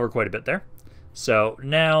able to recover quite a bit there. So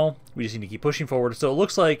now we just need to keep pushing forward. So it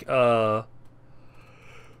looks like we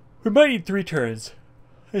might need 3 turns.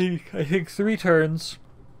 I think 3 turns,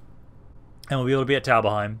 and we'll be able to be at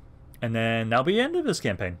Tallymen, and then that'll be the end of this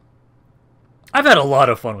campaign. I've had a lot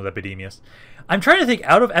of fun with Epidemius. I'm trying to think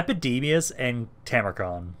out of Epidemius and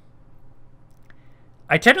Tamarkon.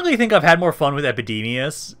 I technically think I've had more fun with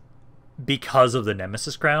Epidemius because of the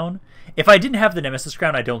Nemesis Crown. If I didn't have the Nemesis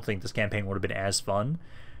Crown, I don't think this campaign would have been as fun.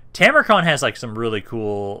 Tamarkon has like some really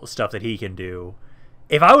cool stuff that he can do.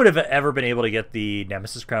 If I would have ever been able to get the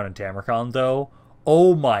Nemesis Crown in Tamarkon, though,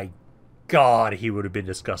 oh my god, he would have been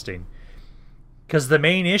disgusting. Because the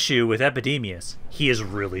main issue with Epidemius, he is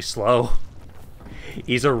really slow.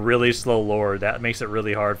 He's a really slow lord. That makes it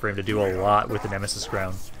really hard for him to do a lot with the Nemesis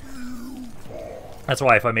Crown. That's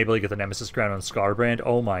why if I'm able to get the Nemesis Crown on Scarbrand,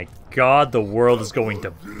 oh my god, the world is going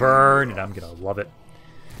to burn, and I'm going to love it.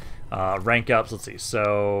 Rank ups, let's see.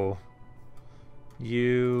 So,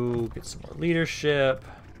 you get some more leadership.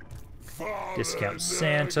 Discount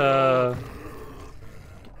Santa.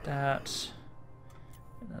 Get that.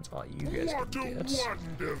 And that's all you guys can get.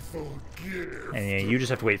 And yeah, you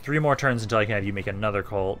just have to wait 3 more turns until I can have you make another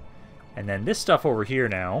cult. And then this stuff over here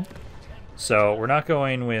now. So, we're not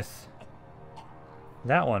going with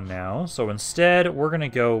that one now. So instead, we're going to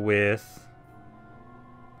go with...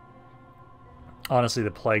 Honestly, the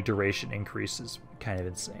plague duration increase is kind of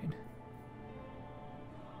insane.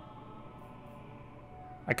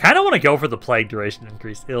 I kind of want to go for the plague duration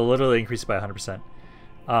increase. It'll literally increase it by 100%.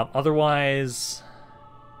 Otherwise...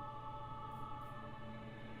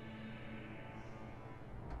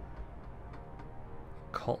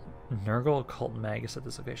 Cult Nurgle, Cult Magus at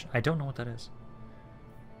this location. I don't know what that is.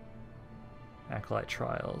 Acolyte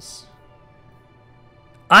Trials.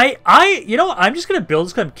 You know, I'm just gonna build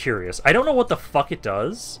this because I'm curious. I don't know what the fuck it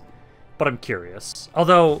does, but I'm curious.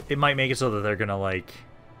 Although, it might make it so that they're gonna, like...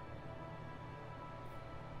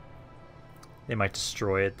 They might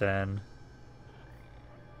destroy it then.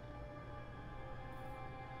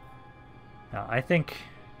 No, I think...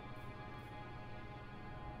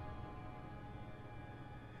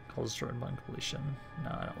 Call destroyed by completion.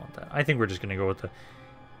 No, I don't want that. I think we're just gonna go with the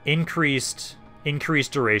increased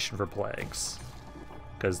duration for plagues,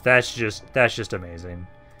 because that's just amazing.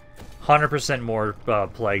 100% more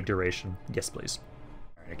plague duration. Yes, please.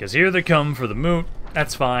 Because here they come for the Moot.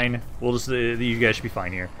 That's fine. We'll just you guys should be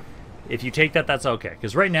fine here. If you take that, that's okay.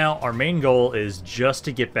 Because right now, our main goal is just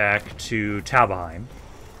to get back to Talbheim.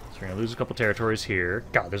 So we're going to lose a couple territories here.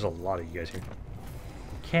 God, there's a lot of you guys here.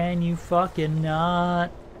 Can you fucking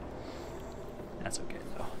not? That's okay,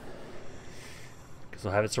 though. Because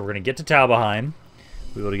we'll have it, so we're going to get to Talbheim.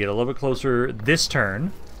 We'll be able to get a little bit closer this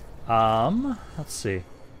turn. Let's see.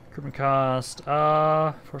 Recruitment cost,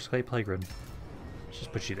 Force Clay Plague-Ridden. Let's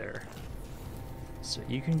just put you there. So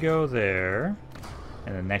you can go there.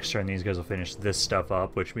 And then next turn, these guys will finish this stuff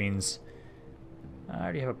up, which means I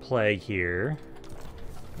already have a plague here.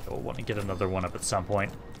 We'll want to get another one up at some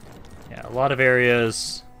point. Yeah, a lot of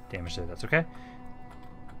areas. Damage there, that's okay.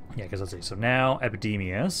 Yeah, because let's see. So now,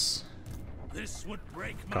 Epidemius.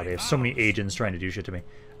 God, they have so many agents trying to do shit to me.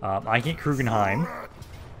 I can get Krugenheim.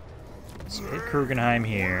 So hit Krugenheim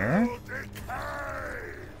here.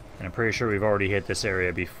 And I'm pretty sure we've already hit this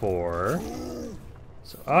area before.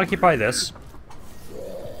 So occupy this.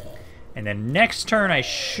 And then next turn, I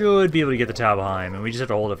should be able to get the Talbheim, and we just have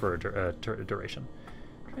to hold it for a duration.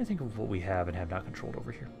 I'm trying to think of what we have and have not controlled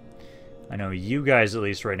over here. I know you guys, at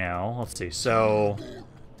least right now. Let's see. So,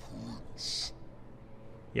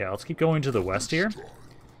 yeah, let's keep going to the west here,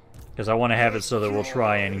 because I want to have it so that we'll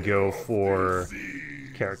try and go for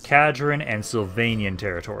Caracadran and Sylvanian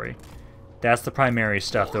territory. That's the primary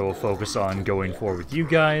stuff that we'll focus on going forward with you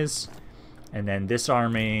guys. And then this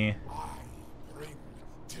army...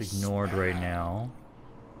 ignored right now.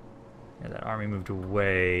 Yeah, that army moved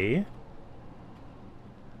away.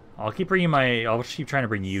 I'll keep trying to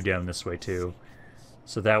bring you down this way too.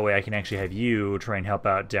 So that way I can actually have you try and help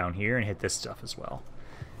out down here and hit this stuff as well.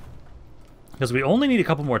 Because we only need a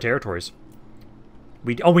couple more territories.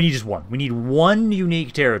 We need just one. We need one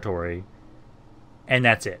unique territory. And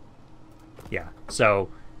that's it. Yeah. So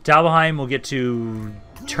Talbheim will get to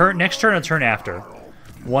next turn or turn after.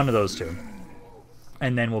 One of those two.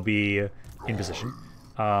 And then we'll be in position.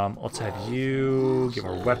 Let's have you get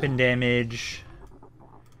more weapon damage.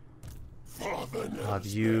 I'll have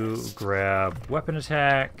you grab weapon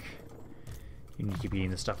attack. You need to keep eating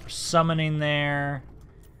the stuff for summoning there.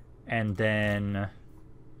 And then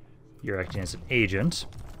you're acting as an agent.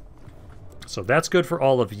 So that's good for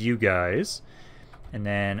all of you guys. And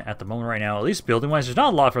then at the moment right now, at least building-wise, there's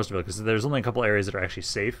not a lot for us to build because there's only a couple areas that are actually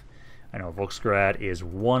safe. I know Volksgrad is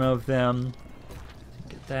one of them.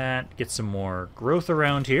 Get that. Get some more growth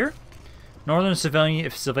around here. Northern Sylvania,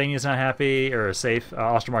 if Sylvania is not happy or safe,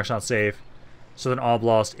 Ostermark's not safe. Southern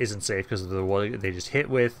Oblast isn't safe because of the what they just hit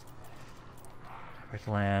with. Right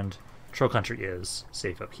land. Troll Country is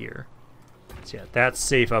safe up here. So yeah, that's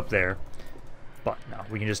safe up there. But no,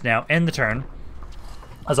 we can just now end the turn.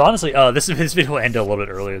 As honestly, this video will end a little bit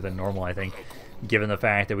earlier than normal, I think, given the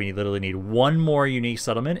fact that we literally need one more unique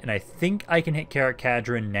settlement, and I think I can hit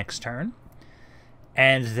Caracadran next turn.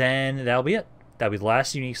 And then that'll be it. That'll be the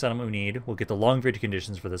last unique settlement we need. We'll get the long victory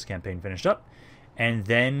conditions for this campaign finished up, and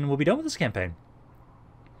then we'll be done with this campaign.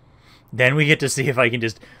 Then we get to see if I can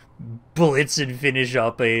just blitz and finish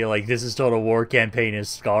up a, like, this is Total War campaign as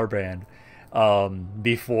Scarbrand,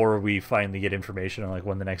 before we finally get information on, like,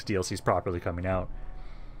 when the next DLC is properly coming out.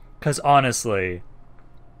 Because honestly,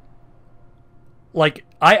 like,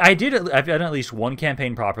 I've done at least one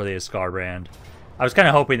campaign properly as Scarbrand. I was kind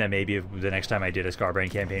of hoping that maybe the next time I did a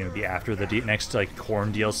Scarbrand campaign would be after the next, like,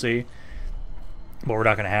 Khorne DLC. But we're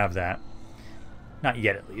not going to have that. Not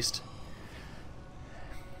yet, at least.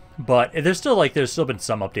 But there's still been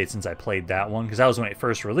some updates since I played that one, because that was when it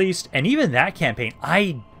first released. And even that campaign,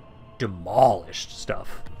 I demolished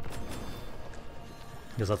stuff.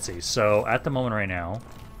 Because let's see. So, at the moment right now,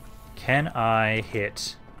 can I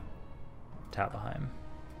hit Talbheim?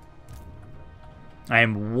 I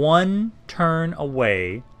am one turn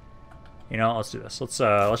away. You know, let's do this. Let's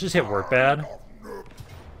just hit Wurtbad.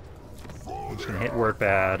 I'm just gonna hit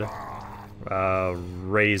Wurtbad.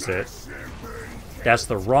 Raise it. That's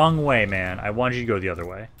the wrong way, man. I wanted you to go the other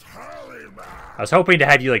way. I was hoping to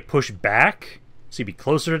have you, like, push back so you'd be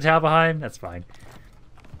closer to Talbheim. That's fine.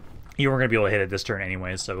 You weren't gonna be able to hit it this turn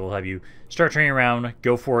anyways, so we'll have you start turning around,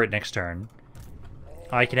 go for it next turn.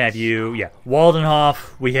 I can have you, yeah,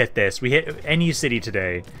 Waldenhof, we hit this. We hit any city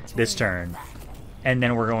today, this turn. And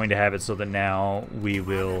then we're going to have it so that now we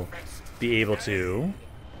will be able to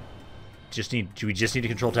we just need to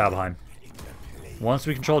control Talbheim. Once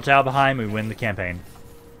we control Talbheim, we win the campaign.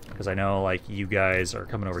 Because I know, like, you guys are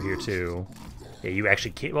coming over here too. Yeah, you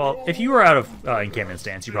actually can't, well, if you were out of encampment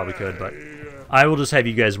stance, you probably could, but I will just have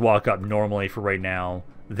you guys walk up normally for right now.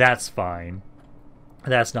 That's fine.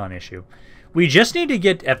 That's not an issue. We just need to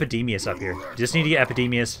get Epidemius up here. Just need to get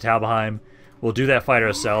Epidemius to Talbheim. We'll do that fight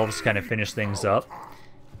ourselves, kind of finish things up.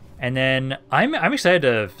 And then I'm excited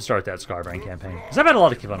to start that Scarbrand campaign, because I've had a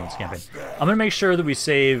lot of fun on this campaign. I'm going to make sure that we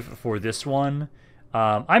save for this one.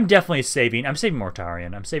 I'm definitely saving. I'm saving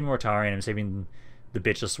Mortarion. I'm saving Mortarion. I'm saving the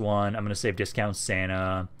Bitchless one. I'm going to save Discount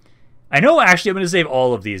Santa. I know, actually, I'm going to save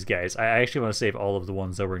all of these guys. I actually want to save all of the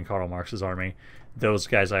ones that were in Karl Marx's army. Those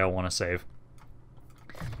guys I all want to save.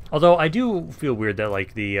 Although, I do feel weird that,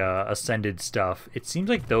 like, the Ascended stuff, it seems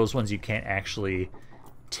like those ones you can't actually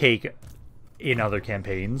take in other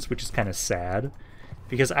campaigns, which is kind of sad.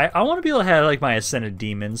 Because I want to be able to have, like, my Ascended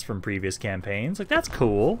Demons from previous campaigns. Like, that's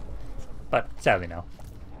cool. But, sadly, no.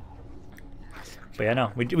 But yeah,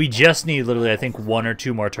 no. We just need, literally, I think, 1 or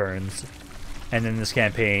 2 more turns. And then this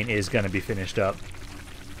campaign is going to be finished up.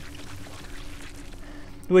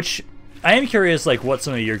 Which, I am curious, like, what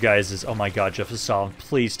some of your guys' is. Oh my god, Jeff Stalin,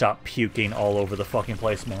 please stop puking all over the fucking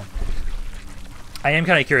place, man. I am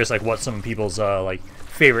kind of curious, like, what some people's, like,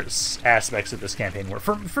 favorite aspects of this campaign were.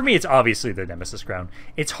 For me, it's obviously the Nemesis Crown.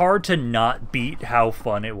 It's hard to not beat how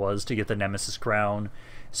fun it was to get the Nemesis Crown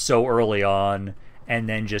so early on, and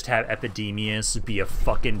then just have Epidemius be a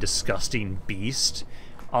fucking disgusting beast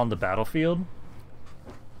on the battlefield.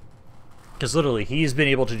 Because literally, he's been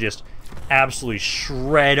able to just absolutely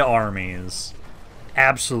shred armies,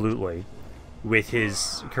 absolutely, with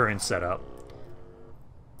his current setup.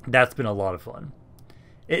 That's been a lot of fun.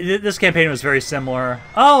 This campaign was very similar.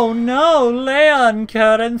 Oh no, Leon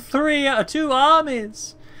cut in 2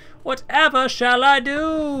 armies. Whatever shall I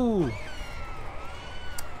do?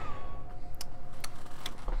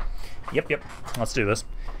 Yep. Let's do this.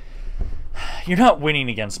 You're not winning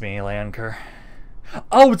against me, Leonker.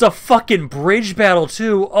 Oh, it's a fucking bridge battle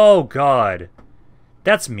too. Oh god.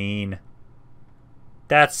 That's mean.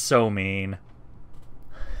 That's so mean.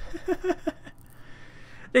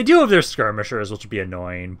 They do have their skirmishers, which would be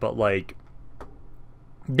annoying, but like,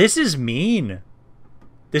 this is mean.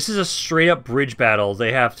 This is a straight up bridge battle.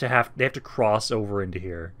 They have to cross over into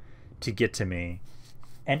here to get to me.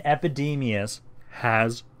 And Epidemius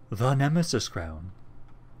has the Nemesis Crown.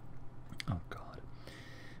 Oh god.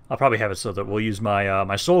 I'll probably have it so that we'll use my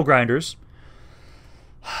my soul grinders.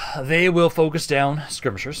 They will focus down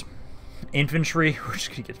skirmishers. Infantry, we're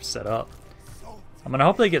just gonna get set up. I'm gonna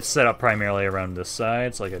hope they get set up primarily around this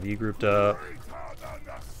side, so like have you grouped up.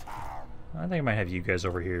 I think I might have you guys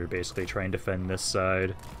over here basically try and defend this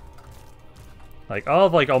side. Like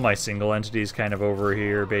all my single entities kind of over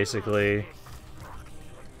here basically.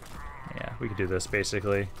 Yeah, we could do this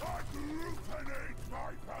basically.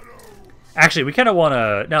 Actually, we kind of want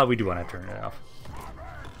to... No, we do want to turn it off.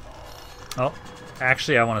 Oh,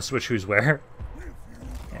 actually, I want to switch who's where.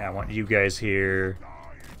 Yeah, I want you guys here.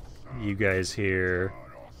 You guys here.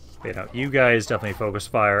 You know, you guys definitely focus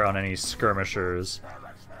fire on any skirmishers.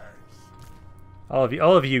 All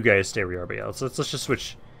of you guys stay where you are. But yeah, let's just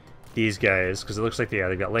switch these guys, because it looks like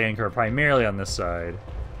they've got Leonker primarily on this side.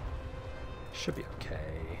 Should be okay.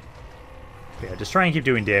 But yeah, just try and keep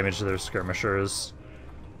doing damage to their skirmishers.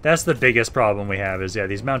 That's the biggest problem we have is, yeah,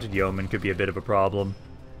 these mounted yeomen could be a bit of a problem.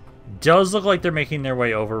 Does look like they're making their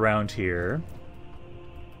way over around here.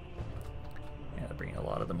 Yeah, they're bringing a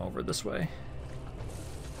lot of them over this way.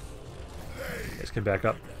 You guys can back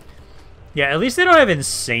up. Yeah, at least they don't have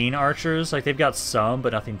insane archers. Like, they've got some,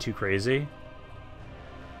 but nothing too crazy.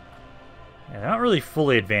 Yeah, they're not really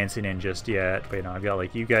fully advancing in just yet. But, you know, I've got,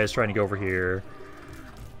 like, you guys trying to go over here.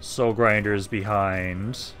 Soul Grinders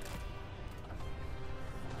behind.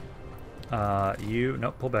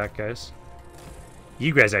 Nope, pull back, guys.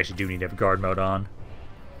 You guys actually do need to have guard mode on.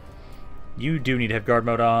 You do need to have guard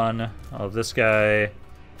mode on. Oh, this guy.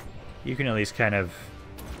 You can at least kind of...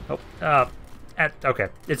 Oh, okay.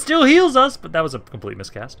 It still heals us, but that was a complete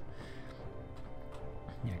miscast.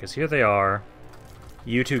 Yeah, because here they are.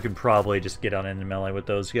 You two can probably just get on into melee with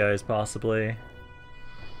those guys, possibly.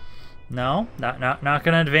 No? Not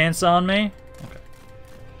gonna advance on me? Okay.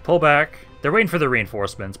 Pull back. They're waiting for the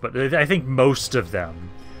reinforcements, but I think most of them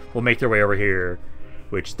will make their way over here,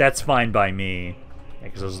 which that's fine by me,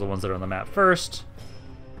 because those are the ones that are on the map first.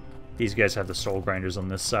 These guys have the soul grinders on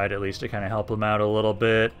this side, at least, to kind of help them out a little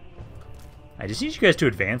bit. I just need you guys to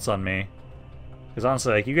advance on me, because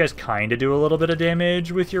honestly, like, you guys kind of do a little bit of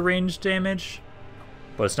damage with your ranged damage,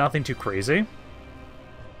 but it's nothing too crazy.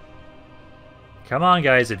 Come on,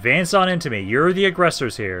 guys, advance on into me. You're the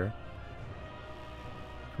aggressors here.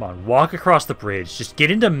 Come on, walk across the bridge. Just get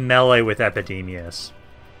into melee with Epidemius.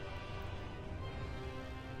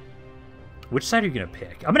 Which side are you going to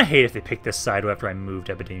pick? I'm going to hate if they pick this side after I moved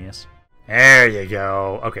Epidemius. There you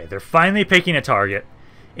go. Okay, they're finally picking a target.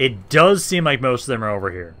 It does seem like most of them are over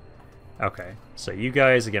here. Okay, so you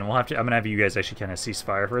guys, again, I'm going to have you guys actually kind of cease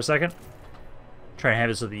fire for a second. trying to have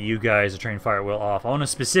it so that you guys are trying to fire at will off. I want to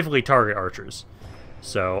specifically target archers.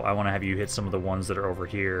 So I want to have you hit some of the ones that are over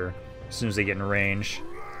here as soon as they get in range.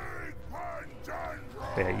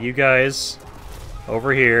 Yeah, you guys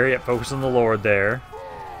over here. Yep, focus on the Lord there.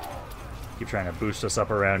 Keep trying to boost us up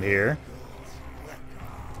around here.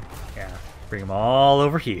 Yeah, bring them all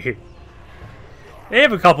over here. They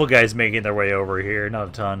have a couple guys making their way over here, not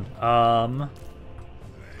a ton.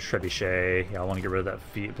 Trebuchet. Yeah, I want to get rid of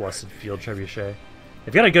that blessed field trebuchet.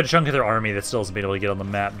 They've got a good chunk of their army that still hasn't been able to get on the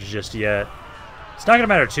map just yet. It's not going to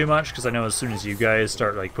matter too much, because I know as soon as you guys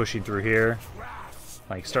start, like, pushing through here,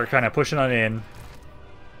 like, start kind of pushing on in,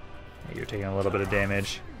 yeah, you're taking a little bit of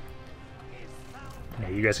damage. Yeah,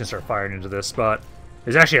 you guys can start firing into this spot.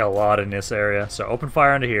 There's actually a lot in this area, so open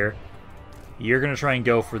fire into here. You're going to try and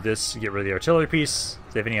go for this, get rid of the artillery piece.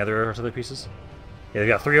 Do they have any other artillery pieces? Yeah, they've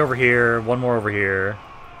got 3 over here, 1 more over here.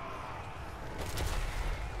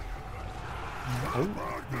 Oh,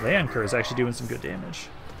 Landcur is actually doing some good damage.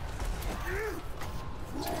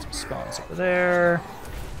 Let's get some spawns over there.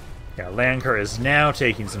 Yeah, Landcur is now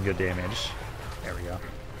taking some good damage. There we go.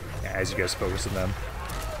 Yeah, as you guys focus on them.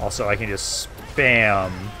 Also, I can just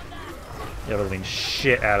spam the living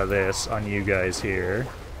shit out of this on you guys here.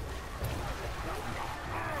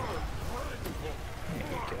 There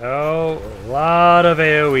you go. A lot of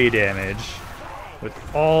AoE damage with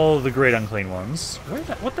all the great unclean ones.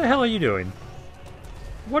 What the hell are you doing?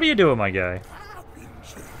 What are you doing, my guy?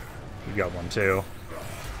 You got one too.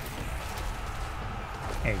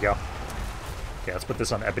 There you go. Okay, let's put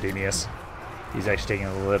this on Epidemius. He's actually taking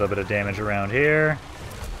a little bit of damage around here.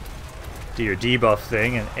 Do your debuff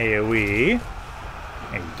thing and AoE.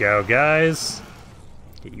 There you go, guys.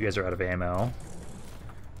 Okay, you guys are out of ammo.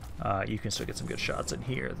 You can still get some good shots in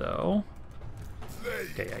here, though.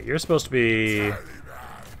 Okay, yeah, you're supposed to be...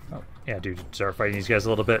 Oh, yeah, dude, start fighting these guys a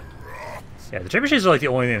little bit. Yeah, the trebuchets are like the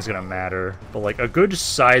only thing that's gonna matter. But like a good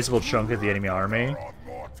sizable chunk of the enemy army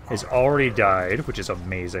has already died, which is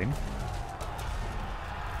amazing.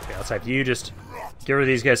 Okay, let's have you just get rid of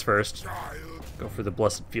these guys first. Go for the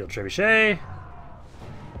blessed field trebuchet.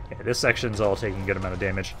 Yeah, this section's all taking a good amount of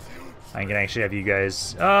damage. I can actually have you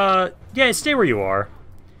guys, yeah, stay where you are.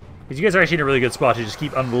 Because you guys are actually in a really good spot to just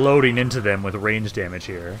keep unloading into them with range damage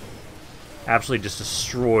here. Absolutely just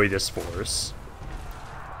destroy this force.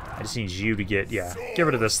 I just need you to get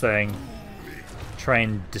rid of this thing. Try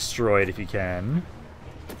and destroy it if you can.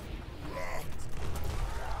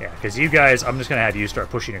 Yeah, because you guys, I'm just going to have you start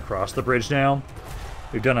pushing across the bridge now.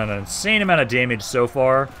 We've done an insane amount of damage so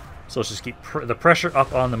far, so let's just keep the pressure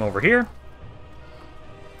up on them over here.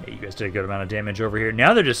 Yeah, you guys did a good amount of damage over here.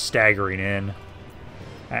 Now they're just staggering in.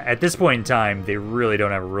 At this point in time, they really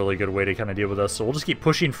don't have a really good way to kind of deal with us, so we'll just keep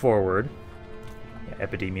pushing forward. Yeah,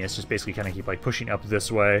 Epidemius just basically kind of keep like pushing up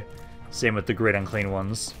this way. Same with the Great Unclean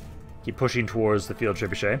Ones. Keep pushing towards the Field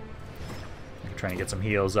Trebuchet. I'm trying to get some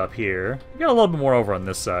heals up here. We got a little bit more over on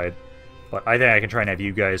this side, but I think I can try and have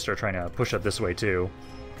you guys start trying to push up this way too.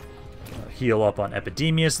 Heal up on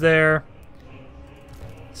Epidemius there.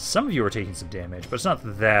 Some of you are taking some damage, but it's not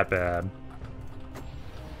that bad.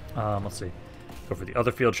 Let's see. Go for the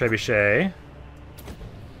other Field Trebuchet.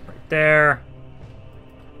 Right there.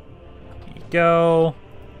 There you go.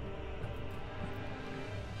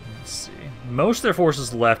 Let's see. Most of their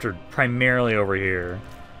forces left are primarily over here,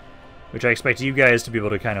 which I expect you guys to be able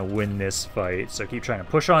to kind of win this fight. So keep trying to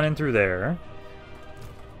push on in through there.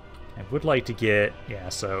 I would like to get... Yeah,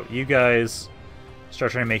 so you guys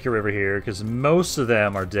start trying to make your way over here, because most of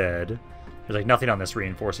them are dead. There's like nothing on this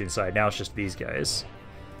reinforcing side. Now it's just these guys,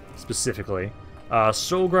 specifically.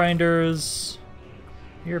 Soul Grinders,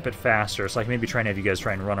 you're a bit faster, so I can maybe try and have you guys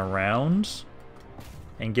try and run around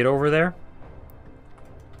and get over there.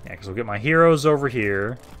 Yeah, because we'll get my heroes over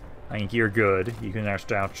here. I think you're good. You can now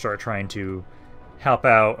start trying to help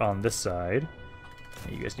out on this side.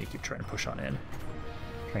 Yeah, you guys need to keep trying to push on in.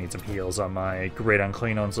 Trying to get some heals on my Great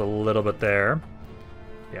Unclean Ones a little bit there.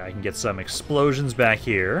 Yeah, I can get some explosions back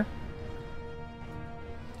here.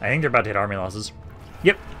 I think they're about to hit army losses.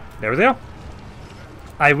 Yep, there we go.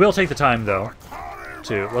 I will take the time, though,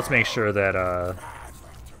 to... Let's make sure that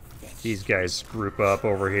these guys group up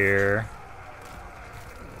over here.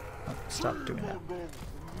 Oh, stop doing that.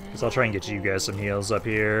 Because I'll try and get you guys some heals up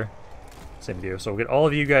here. Same with you. So we'll get all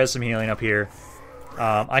of you guys some healing up here.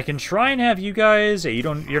 I can try and have you guys... Yeah,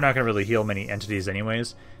 you're not going to really heal many entities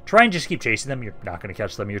anyways. Try and just keep chasing them. You're not going to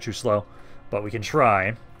catch them. You're too slow. But we can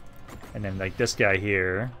try. And then, like, this guy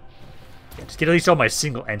here... Yeah, just get at least all my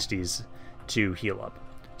single entities to heal up.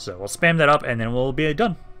 So we'll spam that up, and then we'll be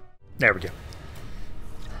done. There we go.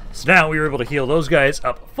 So now we were able to heal those guys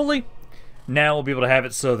up fully. Now we'll be able to have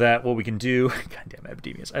it so that what we can do... Goddamn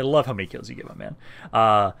Epidemius. I love how many kills you get, my man.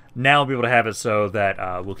 Now we'll be able to have it so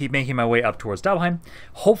that we'll keep making my way up towards Dalheim.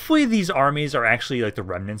 Hopefully these armies are actually, like, the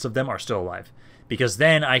remnants of them are still alive. Because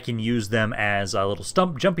then I can use them as little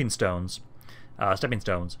stepping stones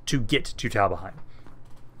to get to Talheim.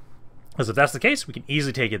 Because if that's the case, we can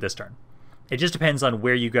easily take it this turn. It just depends on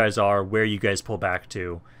where you guys are, where you guys pull back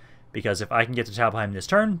to. Because if I can get to Talheim this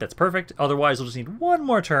turn, that's perfect. Otherwise, we'll just need one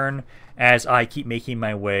more turn as I keep making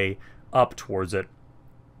my way up towards it.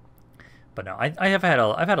 But no, I've had a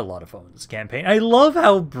lot of fun with this campaign. I love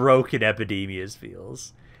how broken Epidemius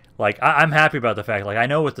feels. Like, I'm happy about the fact, like, I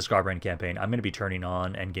know with the Scarbrand campaign, I'm going to be turning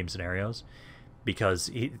on endgame scenarios. Because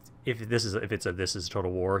if this is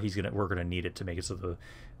Total War, we're gonna need it to make it so the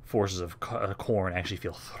forces of Khorne actually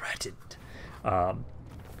feel threatened.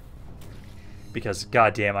 Because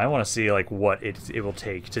goddamn, I want to see like what it will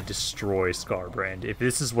take to destroy Scarbrand. If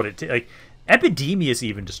this is what it like, Epidemius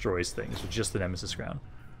even destroys things with just the Nemesis Crown.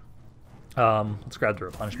 Let's grab the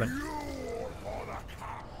replenishment.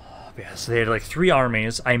 Yeah, so they had like 3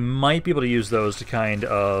 armies. I might be able to use those to kind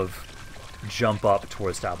of jump up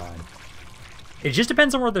towards Talheim. It just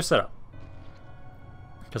depends on where they're set up.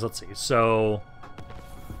 Because let's see. So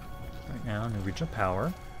right now, new regional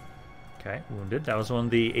power. Okay, wounded. That was one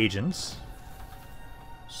of the agents.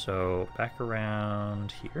 So back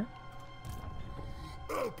around here.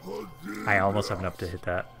 I almost have enough to hit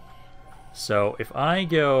that. So if I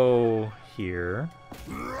go here,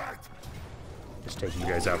 just taking you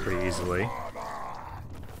guys out pretty easily.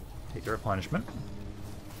 Take the replenishment.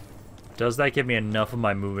 Does that give me enough of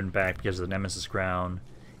my movement back because of the Nemesis Crown?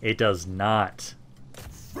 It does not.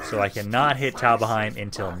 So I cannot hit Talheim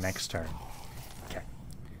until next turn. Okay.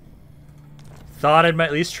 Thought I might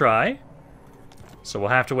at least try. So we'll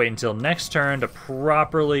have to wait until next turn to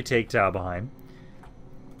properly take Talheim.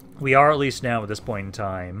 We are at least now at this point in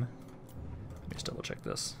time. Let me just double check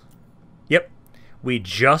this. Yep. We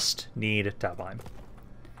just need Talheim.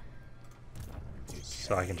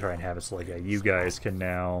 So I can try and have it so like you guys can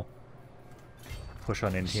now push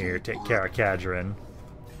on in here, take care of Kadrin,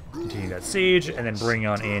 continue that siege, and then bring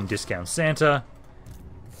on in Discount Santa.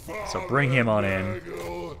 So bring him on in.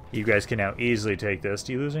 You guys can now easily take this.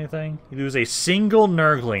 Do you lose anything? You lose a single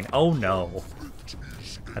Nurgling. Oh no.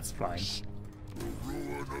 That's fine.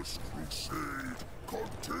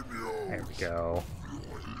 There we go.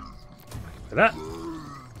 Like that.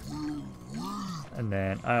 And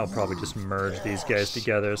then I'll probably just merge these guys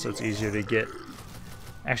together so it's easier to get...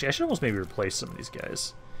 Actually, I should almost maybe replace some of these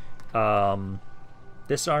guys.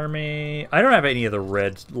 This army... I don't have any of the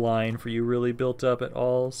red line for you really built up at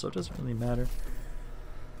all, so it doesn't really matter.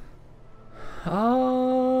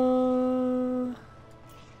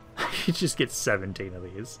 You just get 17 of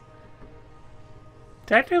these.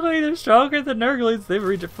 Technically, they're stronger than Nurglings. They've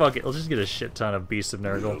reached it. Fuck it. Let's just get a shit ton of Beasts of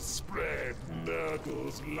Nurgle.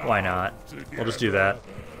 Why not? We'll just do that.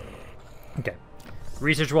 Okay.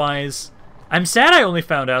 Research-wise, I'm sad I only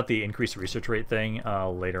found out the increased research rate thing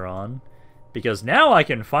later on, because now I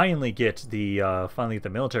can finally get the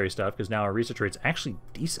military stuff, because now our research rate's actually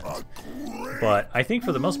decent. But I think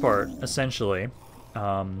for the most part, essentially,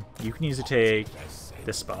 you can easily take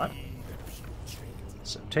this spot.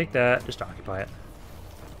 So take that, just occupy it.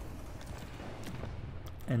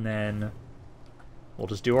 And then we'll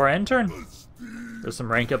just do our end turn. There's some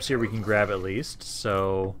rank ups here we can grab at least,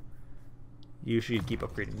 so you should keep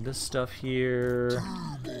upgrading this stuff here.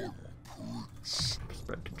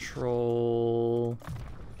 Spread control.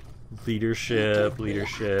 Leadership.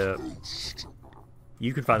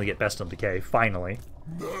 You can finally get Best on Decay, finally.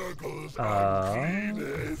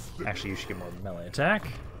 Actually, you should get more melee attack.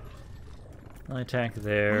 Melee attack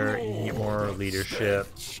there. You can get more leadership.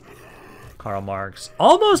 Karl Marx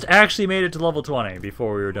almost actually made it to level 20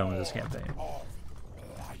 before we were done with this campaign. More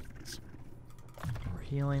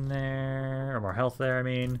healing there, or more health there, I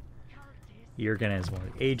mean. You're gonna as one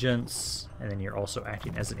of the agents, and then you're also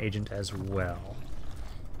acting as an agent as well.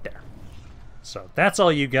 There. So that's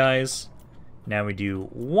all you guys. Now we do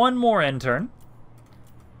one more end turn,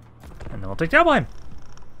 and then we'll take Talheim.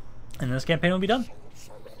 And this campaign will be done.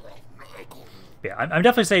 Yeah, I'm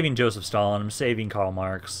definitely saving Joseph Stalin. I'm saving Karl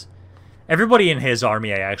Marx. Everybody in his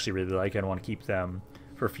army I actually really like. I want to keep them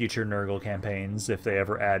for future Nurgle campaigns if they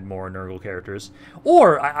ever add more Nurgle characters.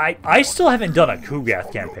 Or, I still haven't done a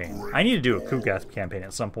Kugath campaign. I need to do a Kugath campaign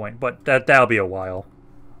at some point, but that'll be a while.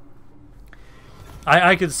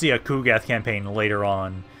 I could see a Kugath campaign later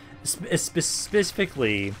on,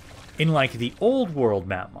 specifically in like the old world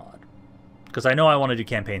map mod. Because I know I want to do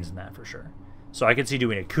campaigns in that for sure. So I could see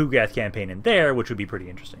doing a Kugath campaign in there, which would be pretty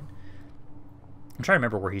interesting. I'm trying to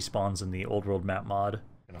remember where he spawns in the old world map mod.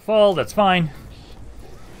 Gonna fall, that's fine.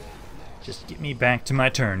 Just get me back to my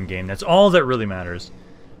turn game. That's all that really matters.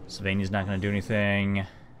 Sylvania's not gonna do anything.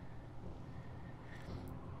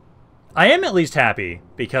 I am at least happy,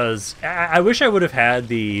 because I wish I would have had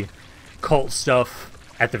the cult stuff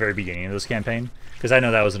at the very beginning of this campaign, because I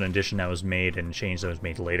know that was an addition that was made and changed that was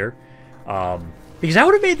made later. Because that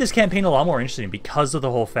would have made this campaign a lot more interesting, because of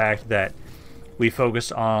the whole fact that we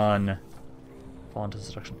focused on... Fall into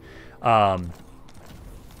seduction.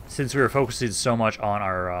 Since we were focusing so much on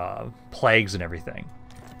our plagues and everything.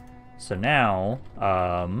 So now,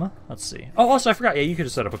 let's see. Oh, also I forgot, yeah, you could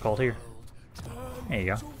have set up a cult here. There you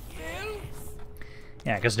go.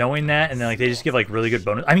 Yeah, because knowing that, and then like they just give like really good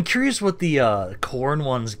bonus. I'm curious what the Khorne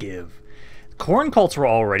ones give. Khorne cults were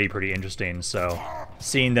already pretty interesting, so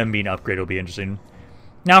seeing them being upgraded will be interesting.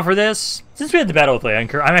 Now for this, since we had the Battle of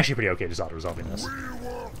Bechafen, I'm actually pretty okay just auto-resolving this.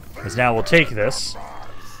 Because now we'll take this,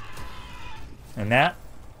 and that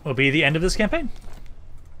will be the end of this campaign.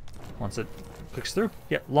 Once it clicks through.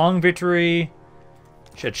 Yeah, long victory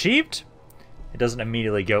achieved. It doesn't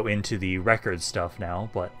immediately go into the record stuff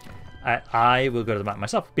now, but I will go to the map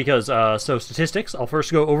myself. Because, so statistics, I'll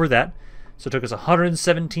first go over that. So it took us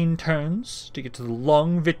 117 turns to get to the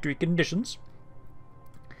long victory conditions.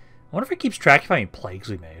 I wonder if it keeps track of how many plagues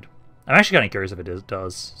we made. I'm actually kind of curious if it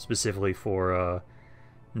does, specifically for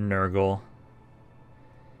Nurgle.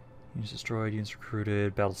 Units destroyed, units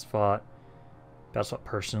recruited, battles fought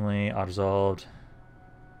personally, auto-resolved,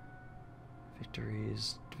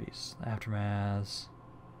 victories, defeats, aftermaths.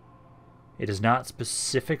 It does not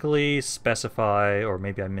specifically specify, or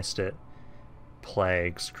maybe I missed it,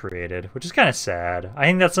 plagues created, which is kind of sad. I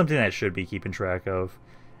think that's something that I should be keeping track of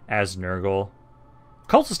as Nurgle.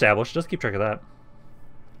 Cults established, just keep track of that.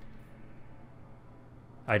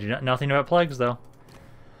 I do nothing about plagues though,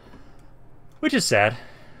 which is sad.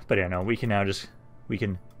 But yeah, no, we can now just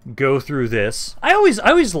go through this. I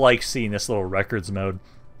always like seeing this little records mode,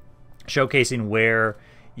 showcasing where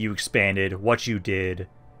you expanded, what you did.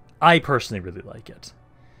 I personally really like it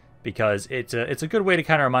because it's a good way to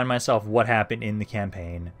kind of remind myself what happened in the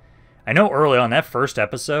campaign. I know early on that first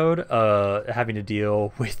episode, having to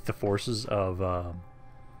deal with the forces of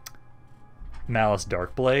Malice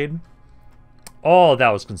Darkblade. Oh, that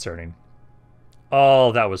was concerning.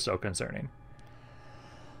 Oh, that was so concerning.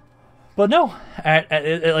 But no,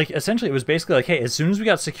 like essentially it was basically like, hey, as soon as we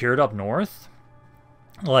got secured up north,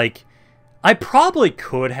 like I probably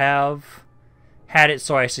could have had it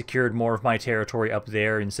so I secured more of my territory up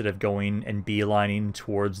there instead of going and beelining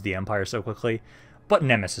towards the Empire so quickly. But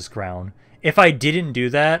Nemesis Crown. If I didn't do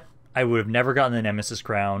that, I would have never gotten the Nemesis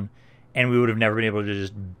Crown, and we would have never been able to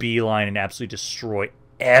just beeline and absolutely destroy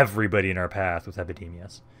everybody in our path with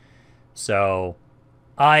Epidemius. So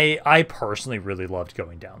I personally really loved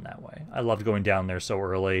going down that way. I loved going down there so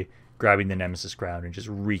early, grabbing the Nemesis Crown and just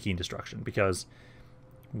wreaking destruction. Because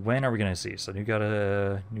when are we gonna see? So you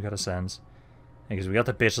gotta sends. Because we got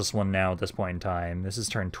the bitchless one now at this point in time. This is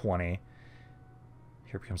turn 20.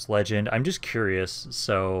 Here becomes legend. I'm just curious.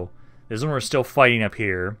 So this is when we're still fighting up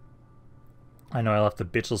here. I know I left the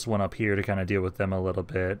bitchless one up here to kind of deal with them a little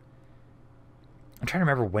bit. I'm trying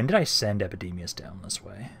to remember, when did I send Epidemius down this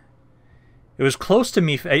way? It was close to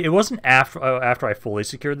me. It wasn't after I fully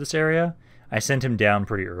secured this area. I sent him down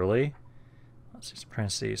pretty early. Let's see, I'm trying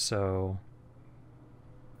to see. So,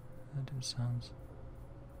 sounds.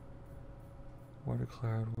 Water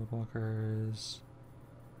cloud, woodwalkers.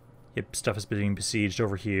 Yep, stuff is being besieged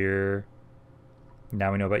over here.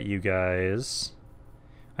 Now we know about you guys.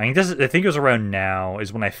 I think it was around now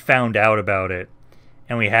is when I found out about it,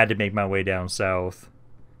 and we had to make my way down south.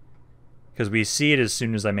 Because we see it as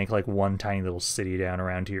soon as I make like one tiny little city down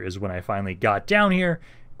around here is when I finally got down here,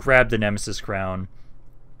 grabbed the Nemesis Crown.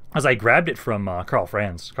 As I grabbed it from Karl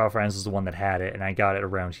Franz. Karl Franz is the one that had it, and I got it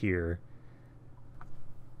around here.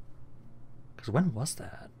 Because when was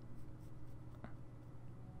that?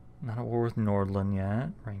 Not at war with Nordland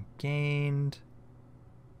yet. Rank gained.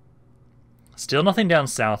 Still nothing down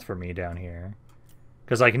south for me down here.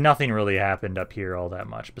 Because like nothing really happened up here all that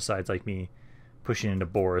much besides like me pushing into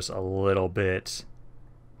Boris a little bit.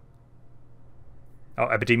 Oh,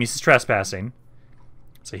 Epidemius is trespassing.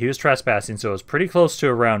 So he was trespassing, so it was pretty close to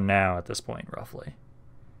around now at this point, roughly.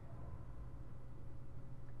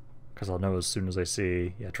 Because I'll know as soon as I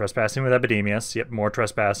see... Yeah, trespassing with Epidemius. Yep, more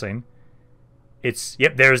trespassing. It's...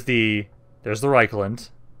 Yep, there's the Reichland.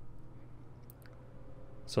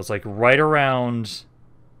 So it's like right around...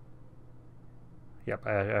 Yep,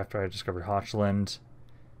 after I discovered Hochland.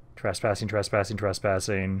 Trespassing, trespassing,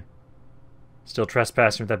 trespassing. Still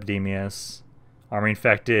trespassing with Epidemius. Army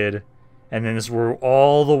infected. And then this is where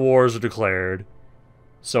all the wars are declared.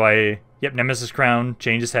 So yep, Nemesis Crown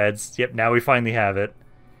changes heads. Yep, now we finally have it.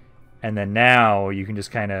 And then now you can just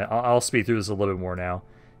kind of, I'll speed through this a little bit more now.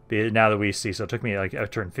 Now that we see, so it took me like, I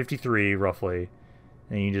turned 53 roughly.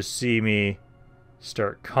 And you just see me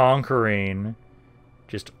start conquering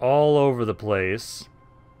just all over the place.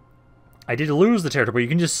 I did lose the territory, but you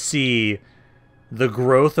can just see the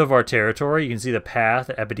growth of our territory. You can see the path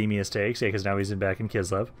that Epidemius takes, yeah, because now he's back in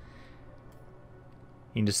Kislev.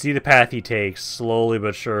 You can just see the path he takes, slowly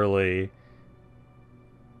but surely.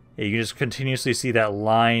 Yeah, you can just continuously see that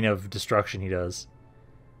line of destruction he does.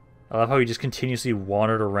 I love how he just continuously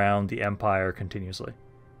wandered around the Empire continuously.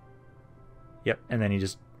 Yep, and then he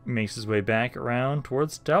just makes his way back around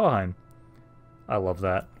towards Tallymen. I love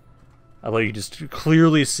that. I love you just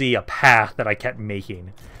clearly see a path that I kept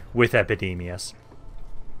making with Epidemius.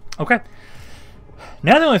 Okay.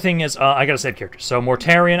 Now the only thing is, I gotta save characters. So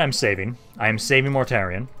Mortarion, I'm saving. I am saving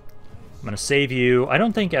Mortarion. I'm gonna save you. I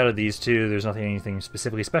don't think out of these two, there's anything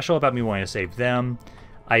specifically special about me wanting to save them.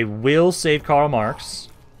 I will save Karl Marx.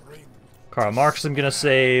 Karl Marx I'm gonna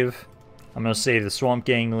save. I'm gonna save the Swamp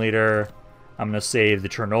Gang leader. I'm gonna save the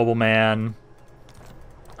Chernobyl man.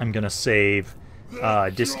 I'm gonna save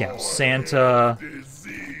Discount Santa.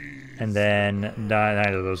 And then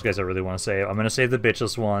neither of those guys I really want to save. I'm gonna save the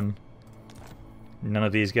bitchless one. None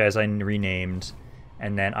of these guys I renamed.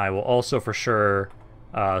 And then I will also for sure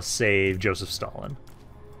save Joseph Stalin.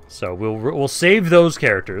 So we'll save those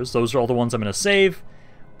characters. Those are all the ones I'm going to save.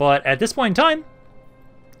 But at this point in time,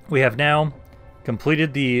 we have now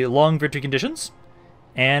completed the long victory conditions.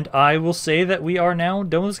 And I will say that we are now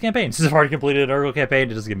done with this campaign. Since I've already completed an Nurgle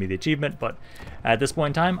campaign, it doesn't give me the achievement, but at this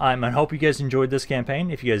point in time, I hope you guys enjoyed this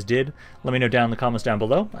campaign. If you guys did, let me know down in the comments down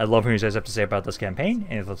below. I love hearing what you guys have to say about this campaign,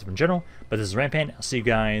 and your thoughts in general. But this is Rampaned. I'll see you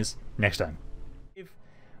guys next time.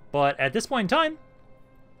 But at this point in time,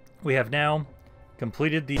 we have now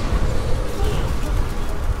completed the...